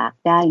อยาก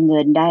ได้เงิ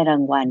นได้รา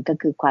งวัลก็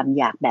คือความ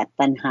อยากแบบ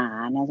ตัณหา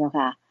นะเจ้า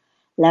ค่ะ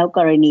แล้วก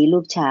รณีลู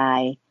กชาย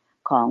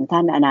ของท่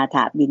านอนาถ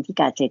บิณฑิ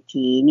กะเศรษ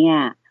ฐีเนี่ย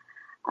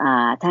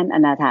ท่านอ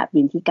นาถ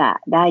บิณฑิกะ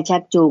ได้ชั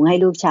กจูงให้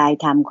ลูกชาย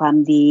ทำความ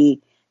ดี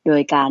โด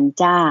ยการ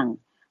จ้าง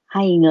ใ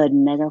ห้เงิน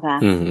นะเจ้าค่ะ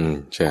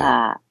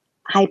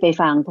ให้ไป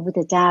ฟังพระพุทธ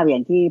เจ้าอย่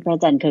างที่พระอ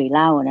าจารย์เคยเ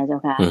ล่านะเจ้า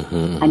ค่ะ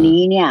อันนี้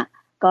เนี่ย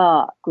ก็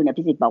คุณอ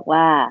ภิสิทธิ์บอก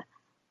ว่า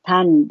ท่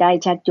านได้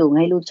ชักจูงใ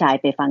ห้ลูกชาย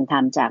ไปฟังธรร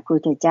มจากพระพุ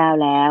ทธเจ้า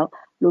แล้ว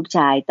ลูกช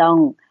ายต้อง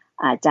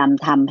จ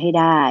ำธรรมให้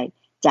ได้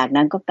จาก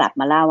นั้นก็กลับ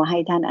มาเล่าให้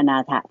ท่านอนา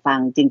ถฟัง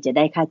จึงจะไ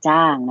ด้ค่า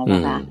จ้างนะ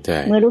คะ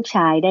เมื่อลูกช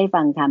ายได้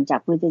ฟังธรรมจาก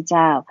พระพุทธเ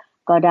จ้า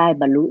ก็ได้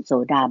บรรลุโส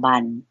ดาบั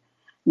น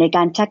ในก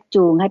ารชัก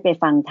จูงให้ไป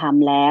ฟังธรรม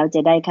แล้วจ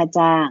ะได้ค่า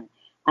จ้าง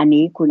อัน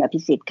นี้คุณอภิ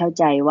สิทธิ์เข้า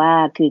ใจว่า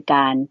คือก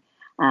าร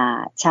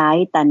ใช้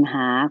ตัณห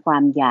าควา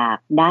มอยาก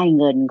ได้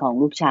เงินของ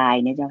ลูกชาย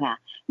เนี่ยเจ้าค่ะ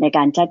ในก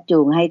ารชักจู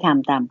งให้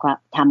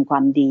ทำควา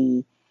มดี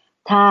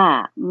ถ้า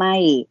ไม่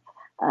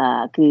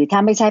คือถ้า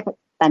ไม่ใช่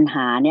ตัณห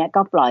าเนี่ย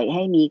ก็ปล่อยใ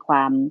ห้มีคว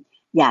าม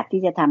อยาก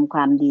ที่จะทำคว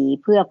ามดี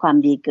เพื่อความ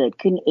ดีเกิด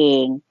ขึ้นเอ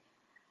ง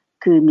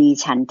คือมี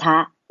ฉันทะ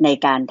ใน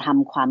การท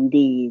ำความ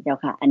ดีเจ้า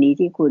ค่ะอันนี้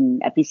ที่คุณ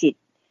อภิสิท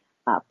ธิ์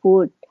พู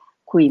ด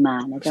คุยมา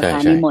นะเจ้าค่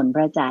ะนิมนต์พ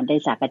ระอาจารย์ได้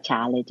สักษา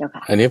เลยเจ้าค่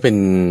ะอันนี้เป็น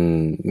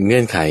เงื่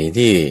อนไข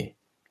ที่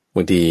บ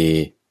างที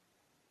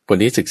คน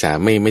ที่ศึกษา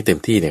ไม่เต็ม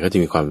ที่เนี่ยก็จะ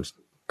มีความ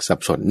สับ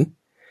สน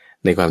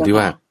ในความที่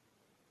ว่า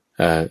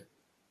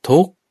ทุ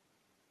กข์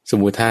ส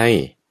มุทัย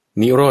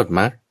นิโรธ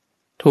มรรค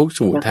ทุกข์ส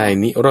มุทัย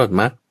นิโรธ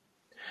มรรค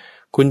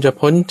คุณจะ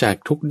พ้นจาก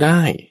ทุกข์ไ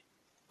ด้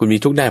คุณมี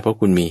ทุกข์ได้เพราะ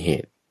คุณมีเห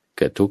ตุเ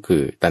กิดทุกข์คื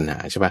อตัณหา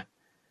ใช่ปะ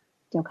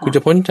คุคุณจ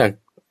ะพ้นจาก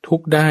ทุก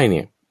ข์ได้เ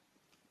นี่ย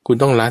คุณ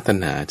ต้องละตัณ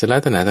หาจะละ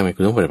ตัณหาทำไมคุ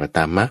ณต้องปฏิบัติต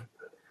ามมรรค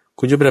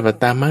คุณจะปฏิบัติ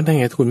ตามมรรคได้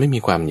ไงถ้าคุณไม่มี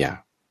ความอยาก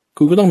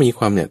คุณก็ต้องมีค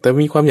วามอยากแต่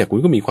มีความอยากคุณ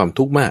ก็มีความ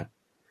ทุกข์มาก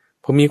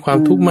พอมีความ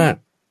ทุกข์มาก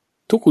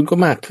ทุกข์คุณก็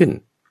มากขึ้น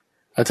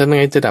อาจารย์ยัง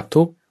ไงจะดับ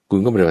ทุกข์คุณ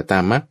ก็ปฏิบัติตา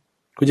มมรรค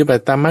คุณจะปฏิ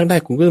บัติตามมรรคได้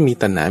คุณก็ต้องมี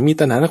ตัณห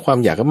าและความ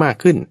อยากก็มาก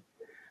ขึ้น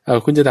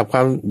คุณจะดับค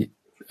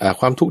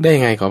วามทุกข์ได้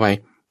ยังไงขอไป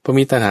พอ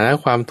มีตัณหาและ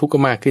ความทุกข์ก็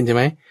มากขึ้นใช่ไ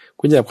หม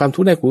คุณจะดับความทุ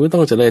กข์ได้คุณก็ต้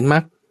องเจริญมร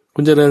รคคุ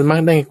ณเจริญมรร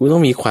คได้คุณต้อ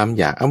งมีความ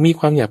อยากมี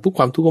ความอยากปุ๊บ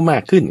ความทุกข์ก็มา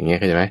กขึ้นอย่างเงี้ย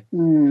เข้าใจไหม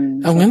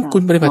เอางั้นคุ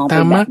ณปฏิบัติตา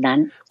มมรรค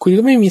คุณ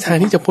ก็ไม่มีทาง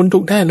ที่จะพ้นทุ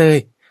กข์ได้เลย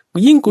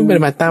ยิ่งคุณป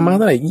ฏิบัติตามมรรคเ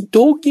ท่าไหร่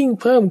ทุกข์ยิ่ง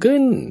เพิ่มขึ้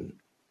น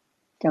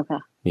เจ้าค่ะ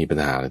มีปัญ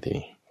หาแล้วที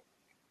นี้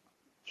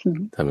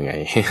ทำยังไง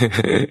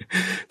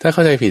ถ้าเข้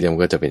าใจผิดมั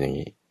นก็จะเป็นอย่าง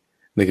นี้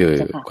นี่คือ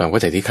ความเข้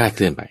าใจที่คลาดเค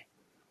ลื่อนไป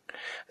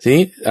ที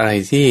นี้อะไร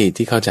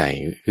ที่เข้าใจ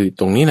คือ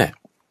ตรงนี้แหละ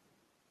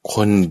ค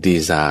นดี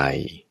ไซ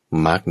น์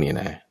มรรคเนี่ย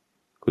นะ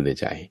คุณ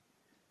ใจ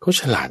เขา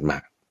ฉลาดมา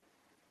ก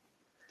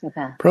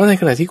เพราะใน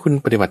ขณะที่คุณ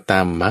ปฏิบัติตา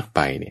มมรรคไป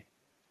เนี่ย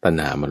ตัณ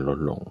หามันลด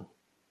ลง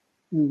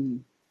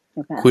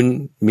คุณ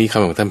มีค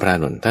ำของท่านพระอา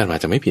นนท์ท่านอา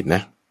จจะไม่ผิดน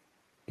ะ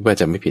ว่า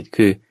จะไม่ผิด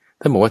คือ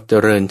ท่านบอกว่าเจ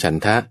ริญฉัน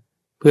ทะ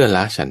เพื่อล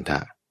ะฉันทะ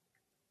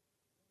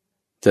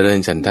เจริญ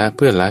ฉันทะเ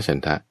พื่อละฉัน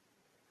ทะ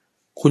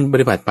คุณป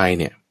ฏิบัติไป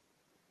เนี่ย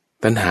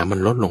ตัณหามัน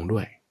ลดลงด้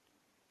วย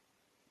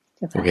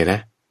โอเคนะ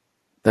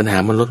ตัณหา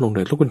มันลดลงด้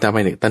วยทุกคุณตามไป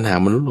เนี่ยตัณหา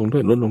มันลดลงด้ว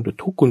ย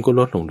ทุกคุณก็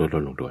ลดลง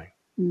ด้วย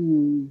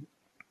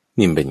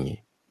นี่มันเป็นอย่างนี้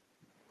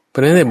เพรา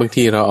ะฉะนั้นเนี่ยบาง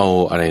ทีเราเอา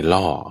อะไร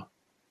ล่อ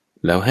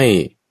แล้วให้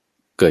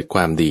เกิดคว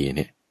ามดีเ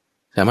นี่ย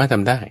สามารถท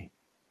ำได้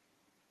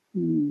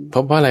เพรา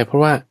ะอะไรเพรา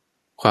ะว่า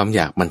ความอ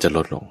ยากมันจะล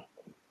ดลง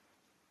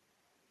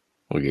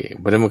โอเค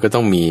เพราะฉะนั้นมันก็ต้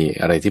องมี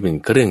อะไรที่เป็น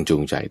เครื่องจู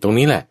งใจตรง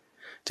นี้แหละ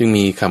จึง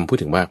มีคำพูด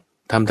ถึงว่า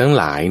ทำทั้ง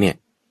หลายเนี่ย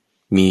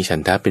มีฉัน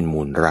ทะเป็น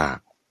มูลราก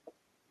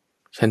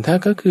ฉันทะ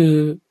ก็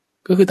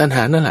คือตัณห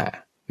านั่นแหละ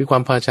คือควา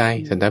มพอใจ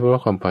ฉันทะแปลว่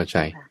าความพอใจ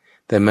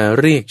แต่มา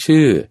เรียก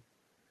ชื่อ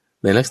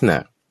ในลักษณะ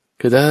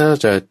คือถ้าเรา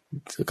จะ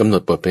กำหน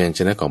ดบทพยัญช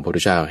นะของพระพุทธ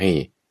เจ้าใ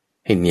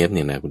ห้เนียบเ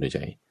นี่ยนะคุณใจ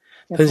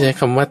ถ้าใช้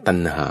คำว่าตัณ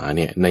หาเ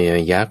นี่ยใน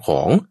นัยยะข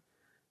อง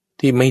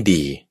ที่ไม่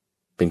ดี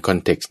เป็นคอน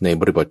เท็กซ์ใน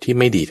บริบทที่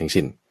ไม่ดีทั้ง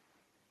สิ้น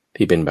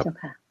ที่เป็นแบบ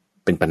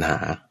เป็นปัญหา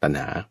ตัณ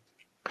หา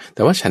แ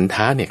ต่ว่าฉันท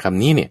ะเนี่ยค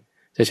ำนี้เนี่ย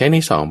จะใช้ใน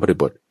สองบริ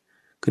บท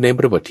คือในบ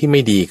ริบทที่ไ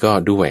ม่ดีก็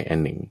ด้วยอัน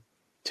หนึ่ง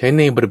ใช้ใ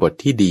นบริบท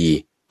ที่ดี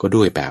ก็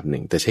ด้วยแบบหนึ่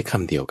งแต่ใช้ค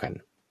ำเดียวกัน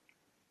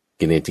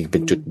กินเองจริงเป็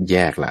นจุดแย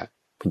กละ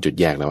เป็นจุด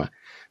แยกแล้วว่า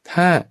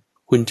ถ้า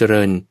คุณเจ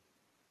ริญ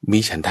มี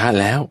ฉันทะ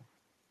แล้ว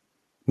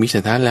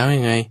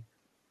ยังไง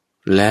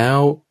แล้ว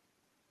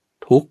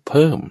ทุกเ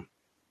พิ่ม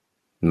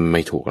ไ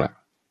ม่ถูกละ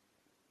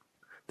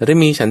แต่ถ้า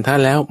มีฉันทะ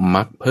แล้ว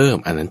มักเพิ่ม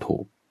อันนั้นถู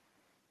ก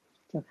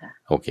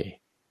โอเค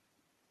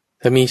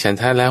ถ้ามีฉัน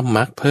ทะแล้ว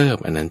มักเพิ่ม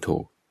อันนั้นถู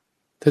ก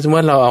ถ้าสมมติ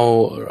ว่าเราเอา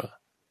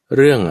เ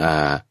รื่อง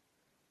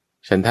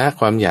ฉันทะ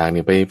ความอยากเ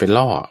นี่ยไป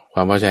ล่อคว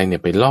ามพอใจเนี่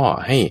ยไปล่อ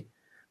ให้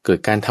เกิด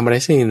การทำอะไร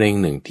สักอย่าง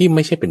หนึ่งที่ไ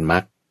ม่ใช่เป็นมรร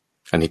ค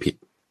อันนี้ผิด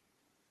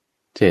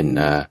เช่น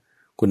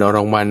คุณเอาร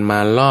างวัลมา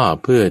ล่อ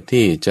เพื่อ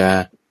ที่จะ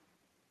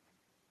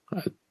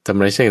ทำ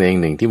อะไรสักอย่า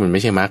งหนึ่งที่มันไ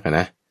ม่ใช่มรรค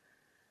นะ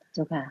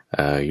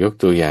ยก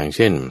ตัวอย่างเ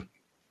ช่น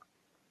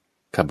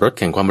ขับรถแ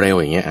ข่งความเร็ว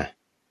อย่างเงี้ย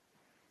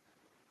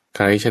ใค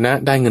รชนะ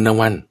ได้เงินราง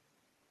วัล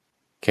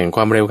แข่งค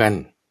วามเร็วกัน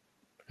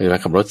หรือว่า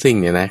ขับรถซิ่ง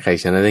เนี่ยนะใคร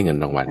ชนะได้เงิน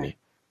รางวัลนี่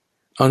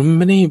มันไ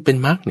ม่ได้เป็น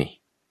มรรคนี่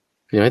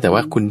ใช่ไหมแต่ว่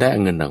าคุณได้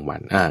เงินรางวัล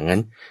งั้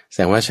นแส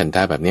ดงว่าฉันท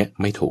ะแบบนี้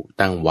ไม่ถูก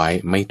ตั้งไว้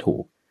ไม่ถู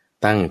ก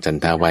ตั้งฉัน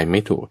ทะไว้ไ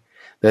ม่ถูก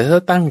แต่ถ้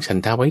าตั้งฉัน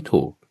ทะไว้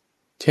ถูก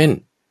เช่น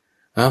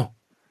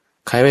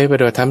ใครไปป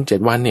ฏิบัติธรรม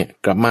7 วันเนี่ย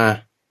กลับมา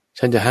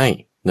ฉันจะให้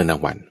เงินรา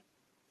งวัล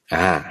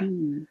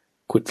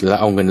คุณแล้ว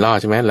เอาเงินล่อ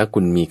ใช่ไหมแล้วคุ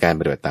ณมีการ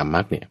ปฏิบัติตามม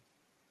รรคเนี่ย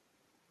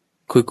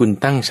คือคุณ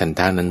ตั้งฉันท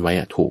ะนั้นไว้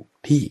ถูก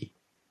ที่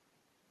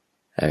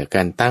ก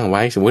ารตั้งไ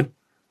ว้สมมุติ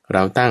เร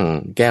าตั้ง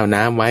แก้ว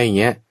น้ำไว้อย่าง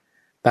เงี้ย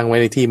ตั้งไว้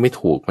ในที่ไม่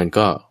ถูกมัน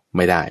ก็ไ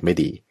ม่ได้ไม่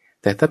ดี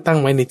แต่ถ้าตั้ง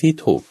ไว้ในที่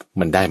ถูก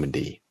มันได้มัน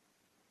ดี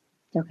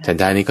ฉัน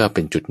ทะนี้ก็เ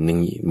ป็นจุดหนึ่ง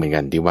เหมือนกั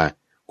นที่ว่า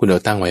คุณเอา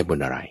ตั้งไว้บน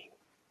อะไร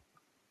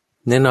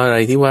แน่นอนอะไร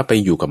ที่ว่าไป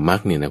อยู่กับมรร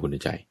คเนี่ยนะคุณ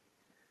ใจ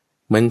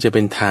มันจะเ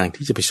ป็นทาง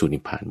ที่จะไปสู่นิ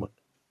พพานหมด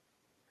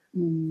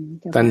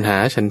ตัณหา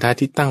ฉันทะ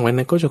ที่ตั้งไว้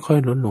นั้นก็จะค่อย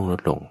ลด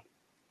ลง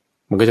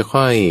มันก็จะ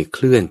ค่อยเค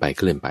ลื่อนไป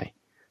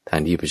ทาง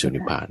ที่ไปสู่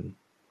นิพพาน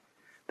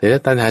แต่ถ้า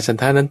ตัณหาฉัน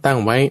ทะนั้นตั้ง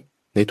ไว้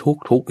ใน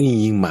ทุกนี่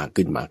ยิ่งมาก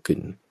ขึ้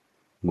น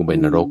กูเป็น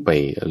นรกไป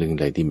เรื่องอ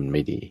ะไรที่มันไ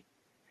ม่ดี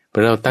เพรา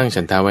ะเราตั้ง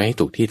ฉันทะไว้ให้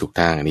ถูกที่ถูก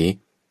ทางอันนี้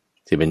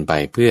จะเป็นไป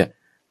เพื่อ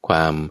คว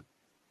าม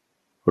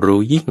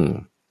รู้ยิ่ง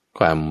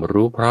ความ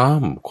รู้พร้อ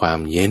มความ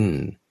เย็น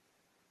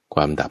คว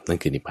ามดับนั่น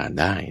คือนิพพาน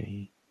ได้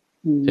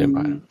ใช่ไหม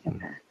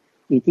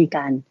อยู่ที่ก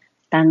าร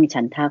ตั้ง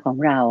ฉันทะของ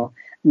เรา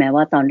แม้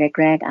ว่าตอน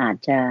แรกๆอาจ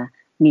จะ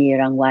มี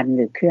รางวัลห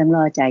รือเครื่อง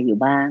ล่อใจอยู่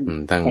บ้าง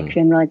แต่เค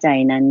รื่องล่อใจ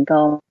นั้นก็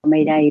ไ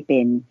ม่ได้เป็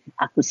น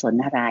อกุศล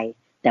อะไร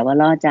แต่ว่า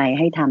ล่อใจใ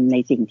ห้ทำใน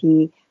สิ่งที่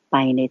ไป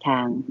ในทา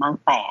งมรรค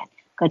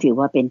8ก็ถือ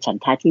ว่าเป็นฉัน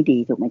ทะที่ดี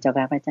ถูกไหมเจ้า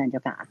ค่ะพระอาจารย์เจ้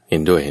าค่ะเห็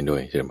นด้วย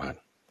เจริญพร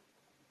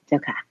เจ้า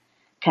ค่ะ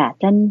ค่ะ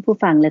ท่านผู้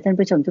ฟังและท่าน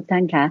ผู้ชมทุกท่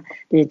านคะ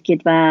ดิฉันคิด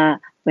ว่า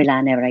เวลา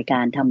ในรายกา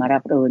รธรรมรั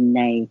บอรุณ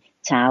ใน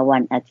เช้าวั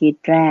นอาทิต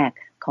ย์แรก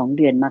ของเ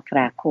ดือนมก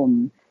ราคม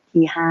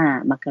ที่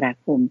5 มกรา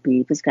คมปี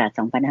พุทธศักราช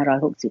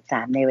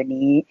2563ในวัน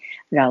นี้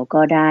เรา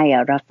ก็ได้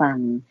รับฟัง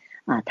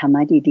ธรรม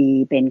ะดี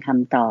ๆเป็นค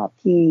ำตอบ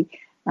ที่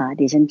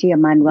ดิฉันเชื่อ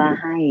มั่นว่า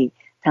ให้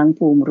ทั้ง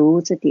ภูมิรู้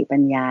สติปั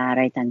ญญาอะ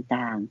ไร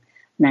ต่าง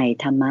ๆใน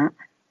ธรรมะ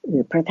หรื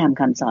อพระธรรม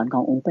คำสอนข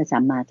ององค์พระสั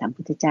มมาสัม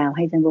พุทธเจ้าใ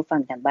ห้ท่านผู้ฟั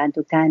งทางบ้าน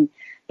ทุกท่าน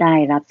ได้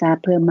รับทราบ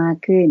เพิ่มมาก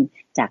ขึ้น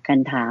จากค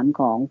ำถาม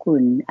ของคุ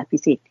ณอภิ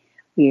สิทธิ์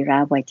วีระ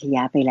ไวทย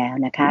ะไปแล้ว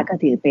นะคะก็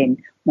ถือเป็น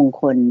มง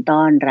คล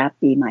ต้อนรับ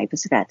ปีใหม่พุทธ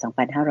ศักราช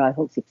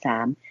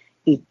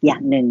2563อีกอย่า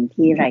งหนึ่ง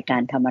ที่รายกา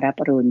รธรรมรับ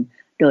อรุณ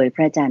โดยพ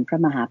ระอาจารย์พระ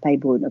มหาไพ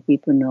บูลย์อภิ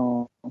ปุโน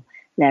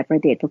และพระ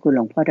เดชพระคุณหล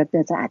วงพ่อด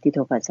ร.สะอาดทิโต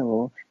ปัสโส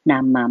น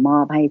ำมามอ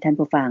บให้ท่าน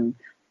ผู้ฟัง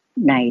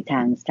ในท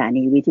างสถา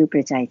นีวิทยุก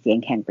ระจายเสียง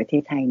แห่งประเท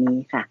ศไทยนี้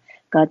ค่ะ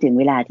ก็ถึง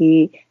เวลาที่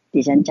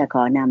ดิฉันจะข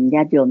อนำญ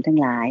าติโยมทั้ง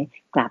หลาย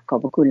กราบขอบ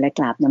พระคุณและก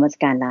ราบนมัส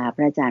การลาพ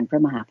ระอาจารย์พระ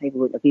มหาไพ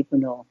บูลย์อภิปุ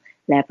โน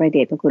และพระเด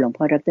ชพระคุณหลวง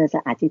พ่อดร.ส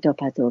ะอาดทิโต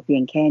ปัสโสเพีย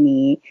งแค่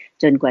นี้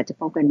จนกว่าจะ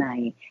พบกันใหม่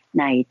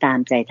ในตาม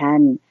ใจท่า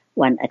น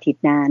วันอาทิต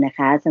ย์หน้านะค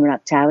ะสำหรับ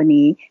เช้าวัน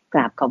นี้กร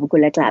าบขอบพระคุ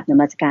ณและกราบน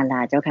มัสการล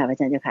าเจ้าค่ะพระอา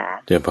จารย์เจ้าค่ะ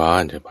เจ้าพ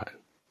ร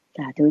ส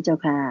าธุเจ้า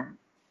ค่ะ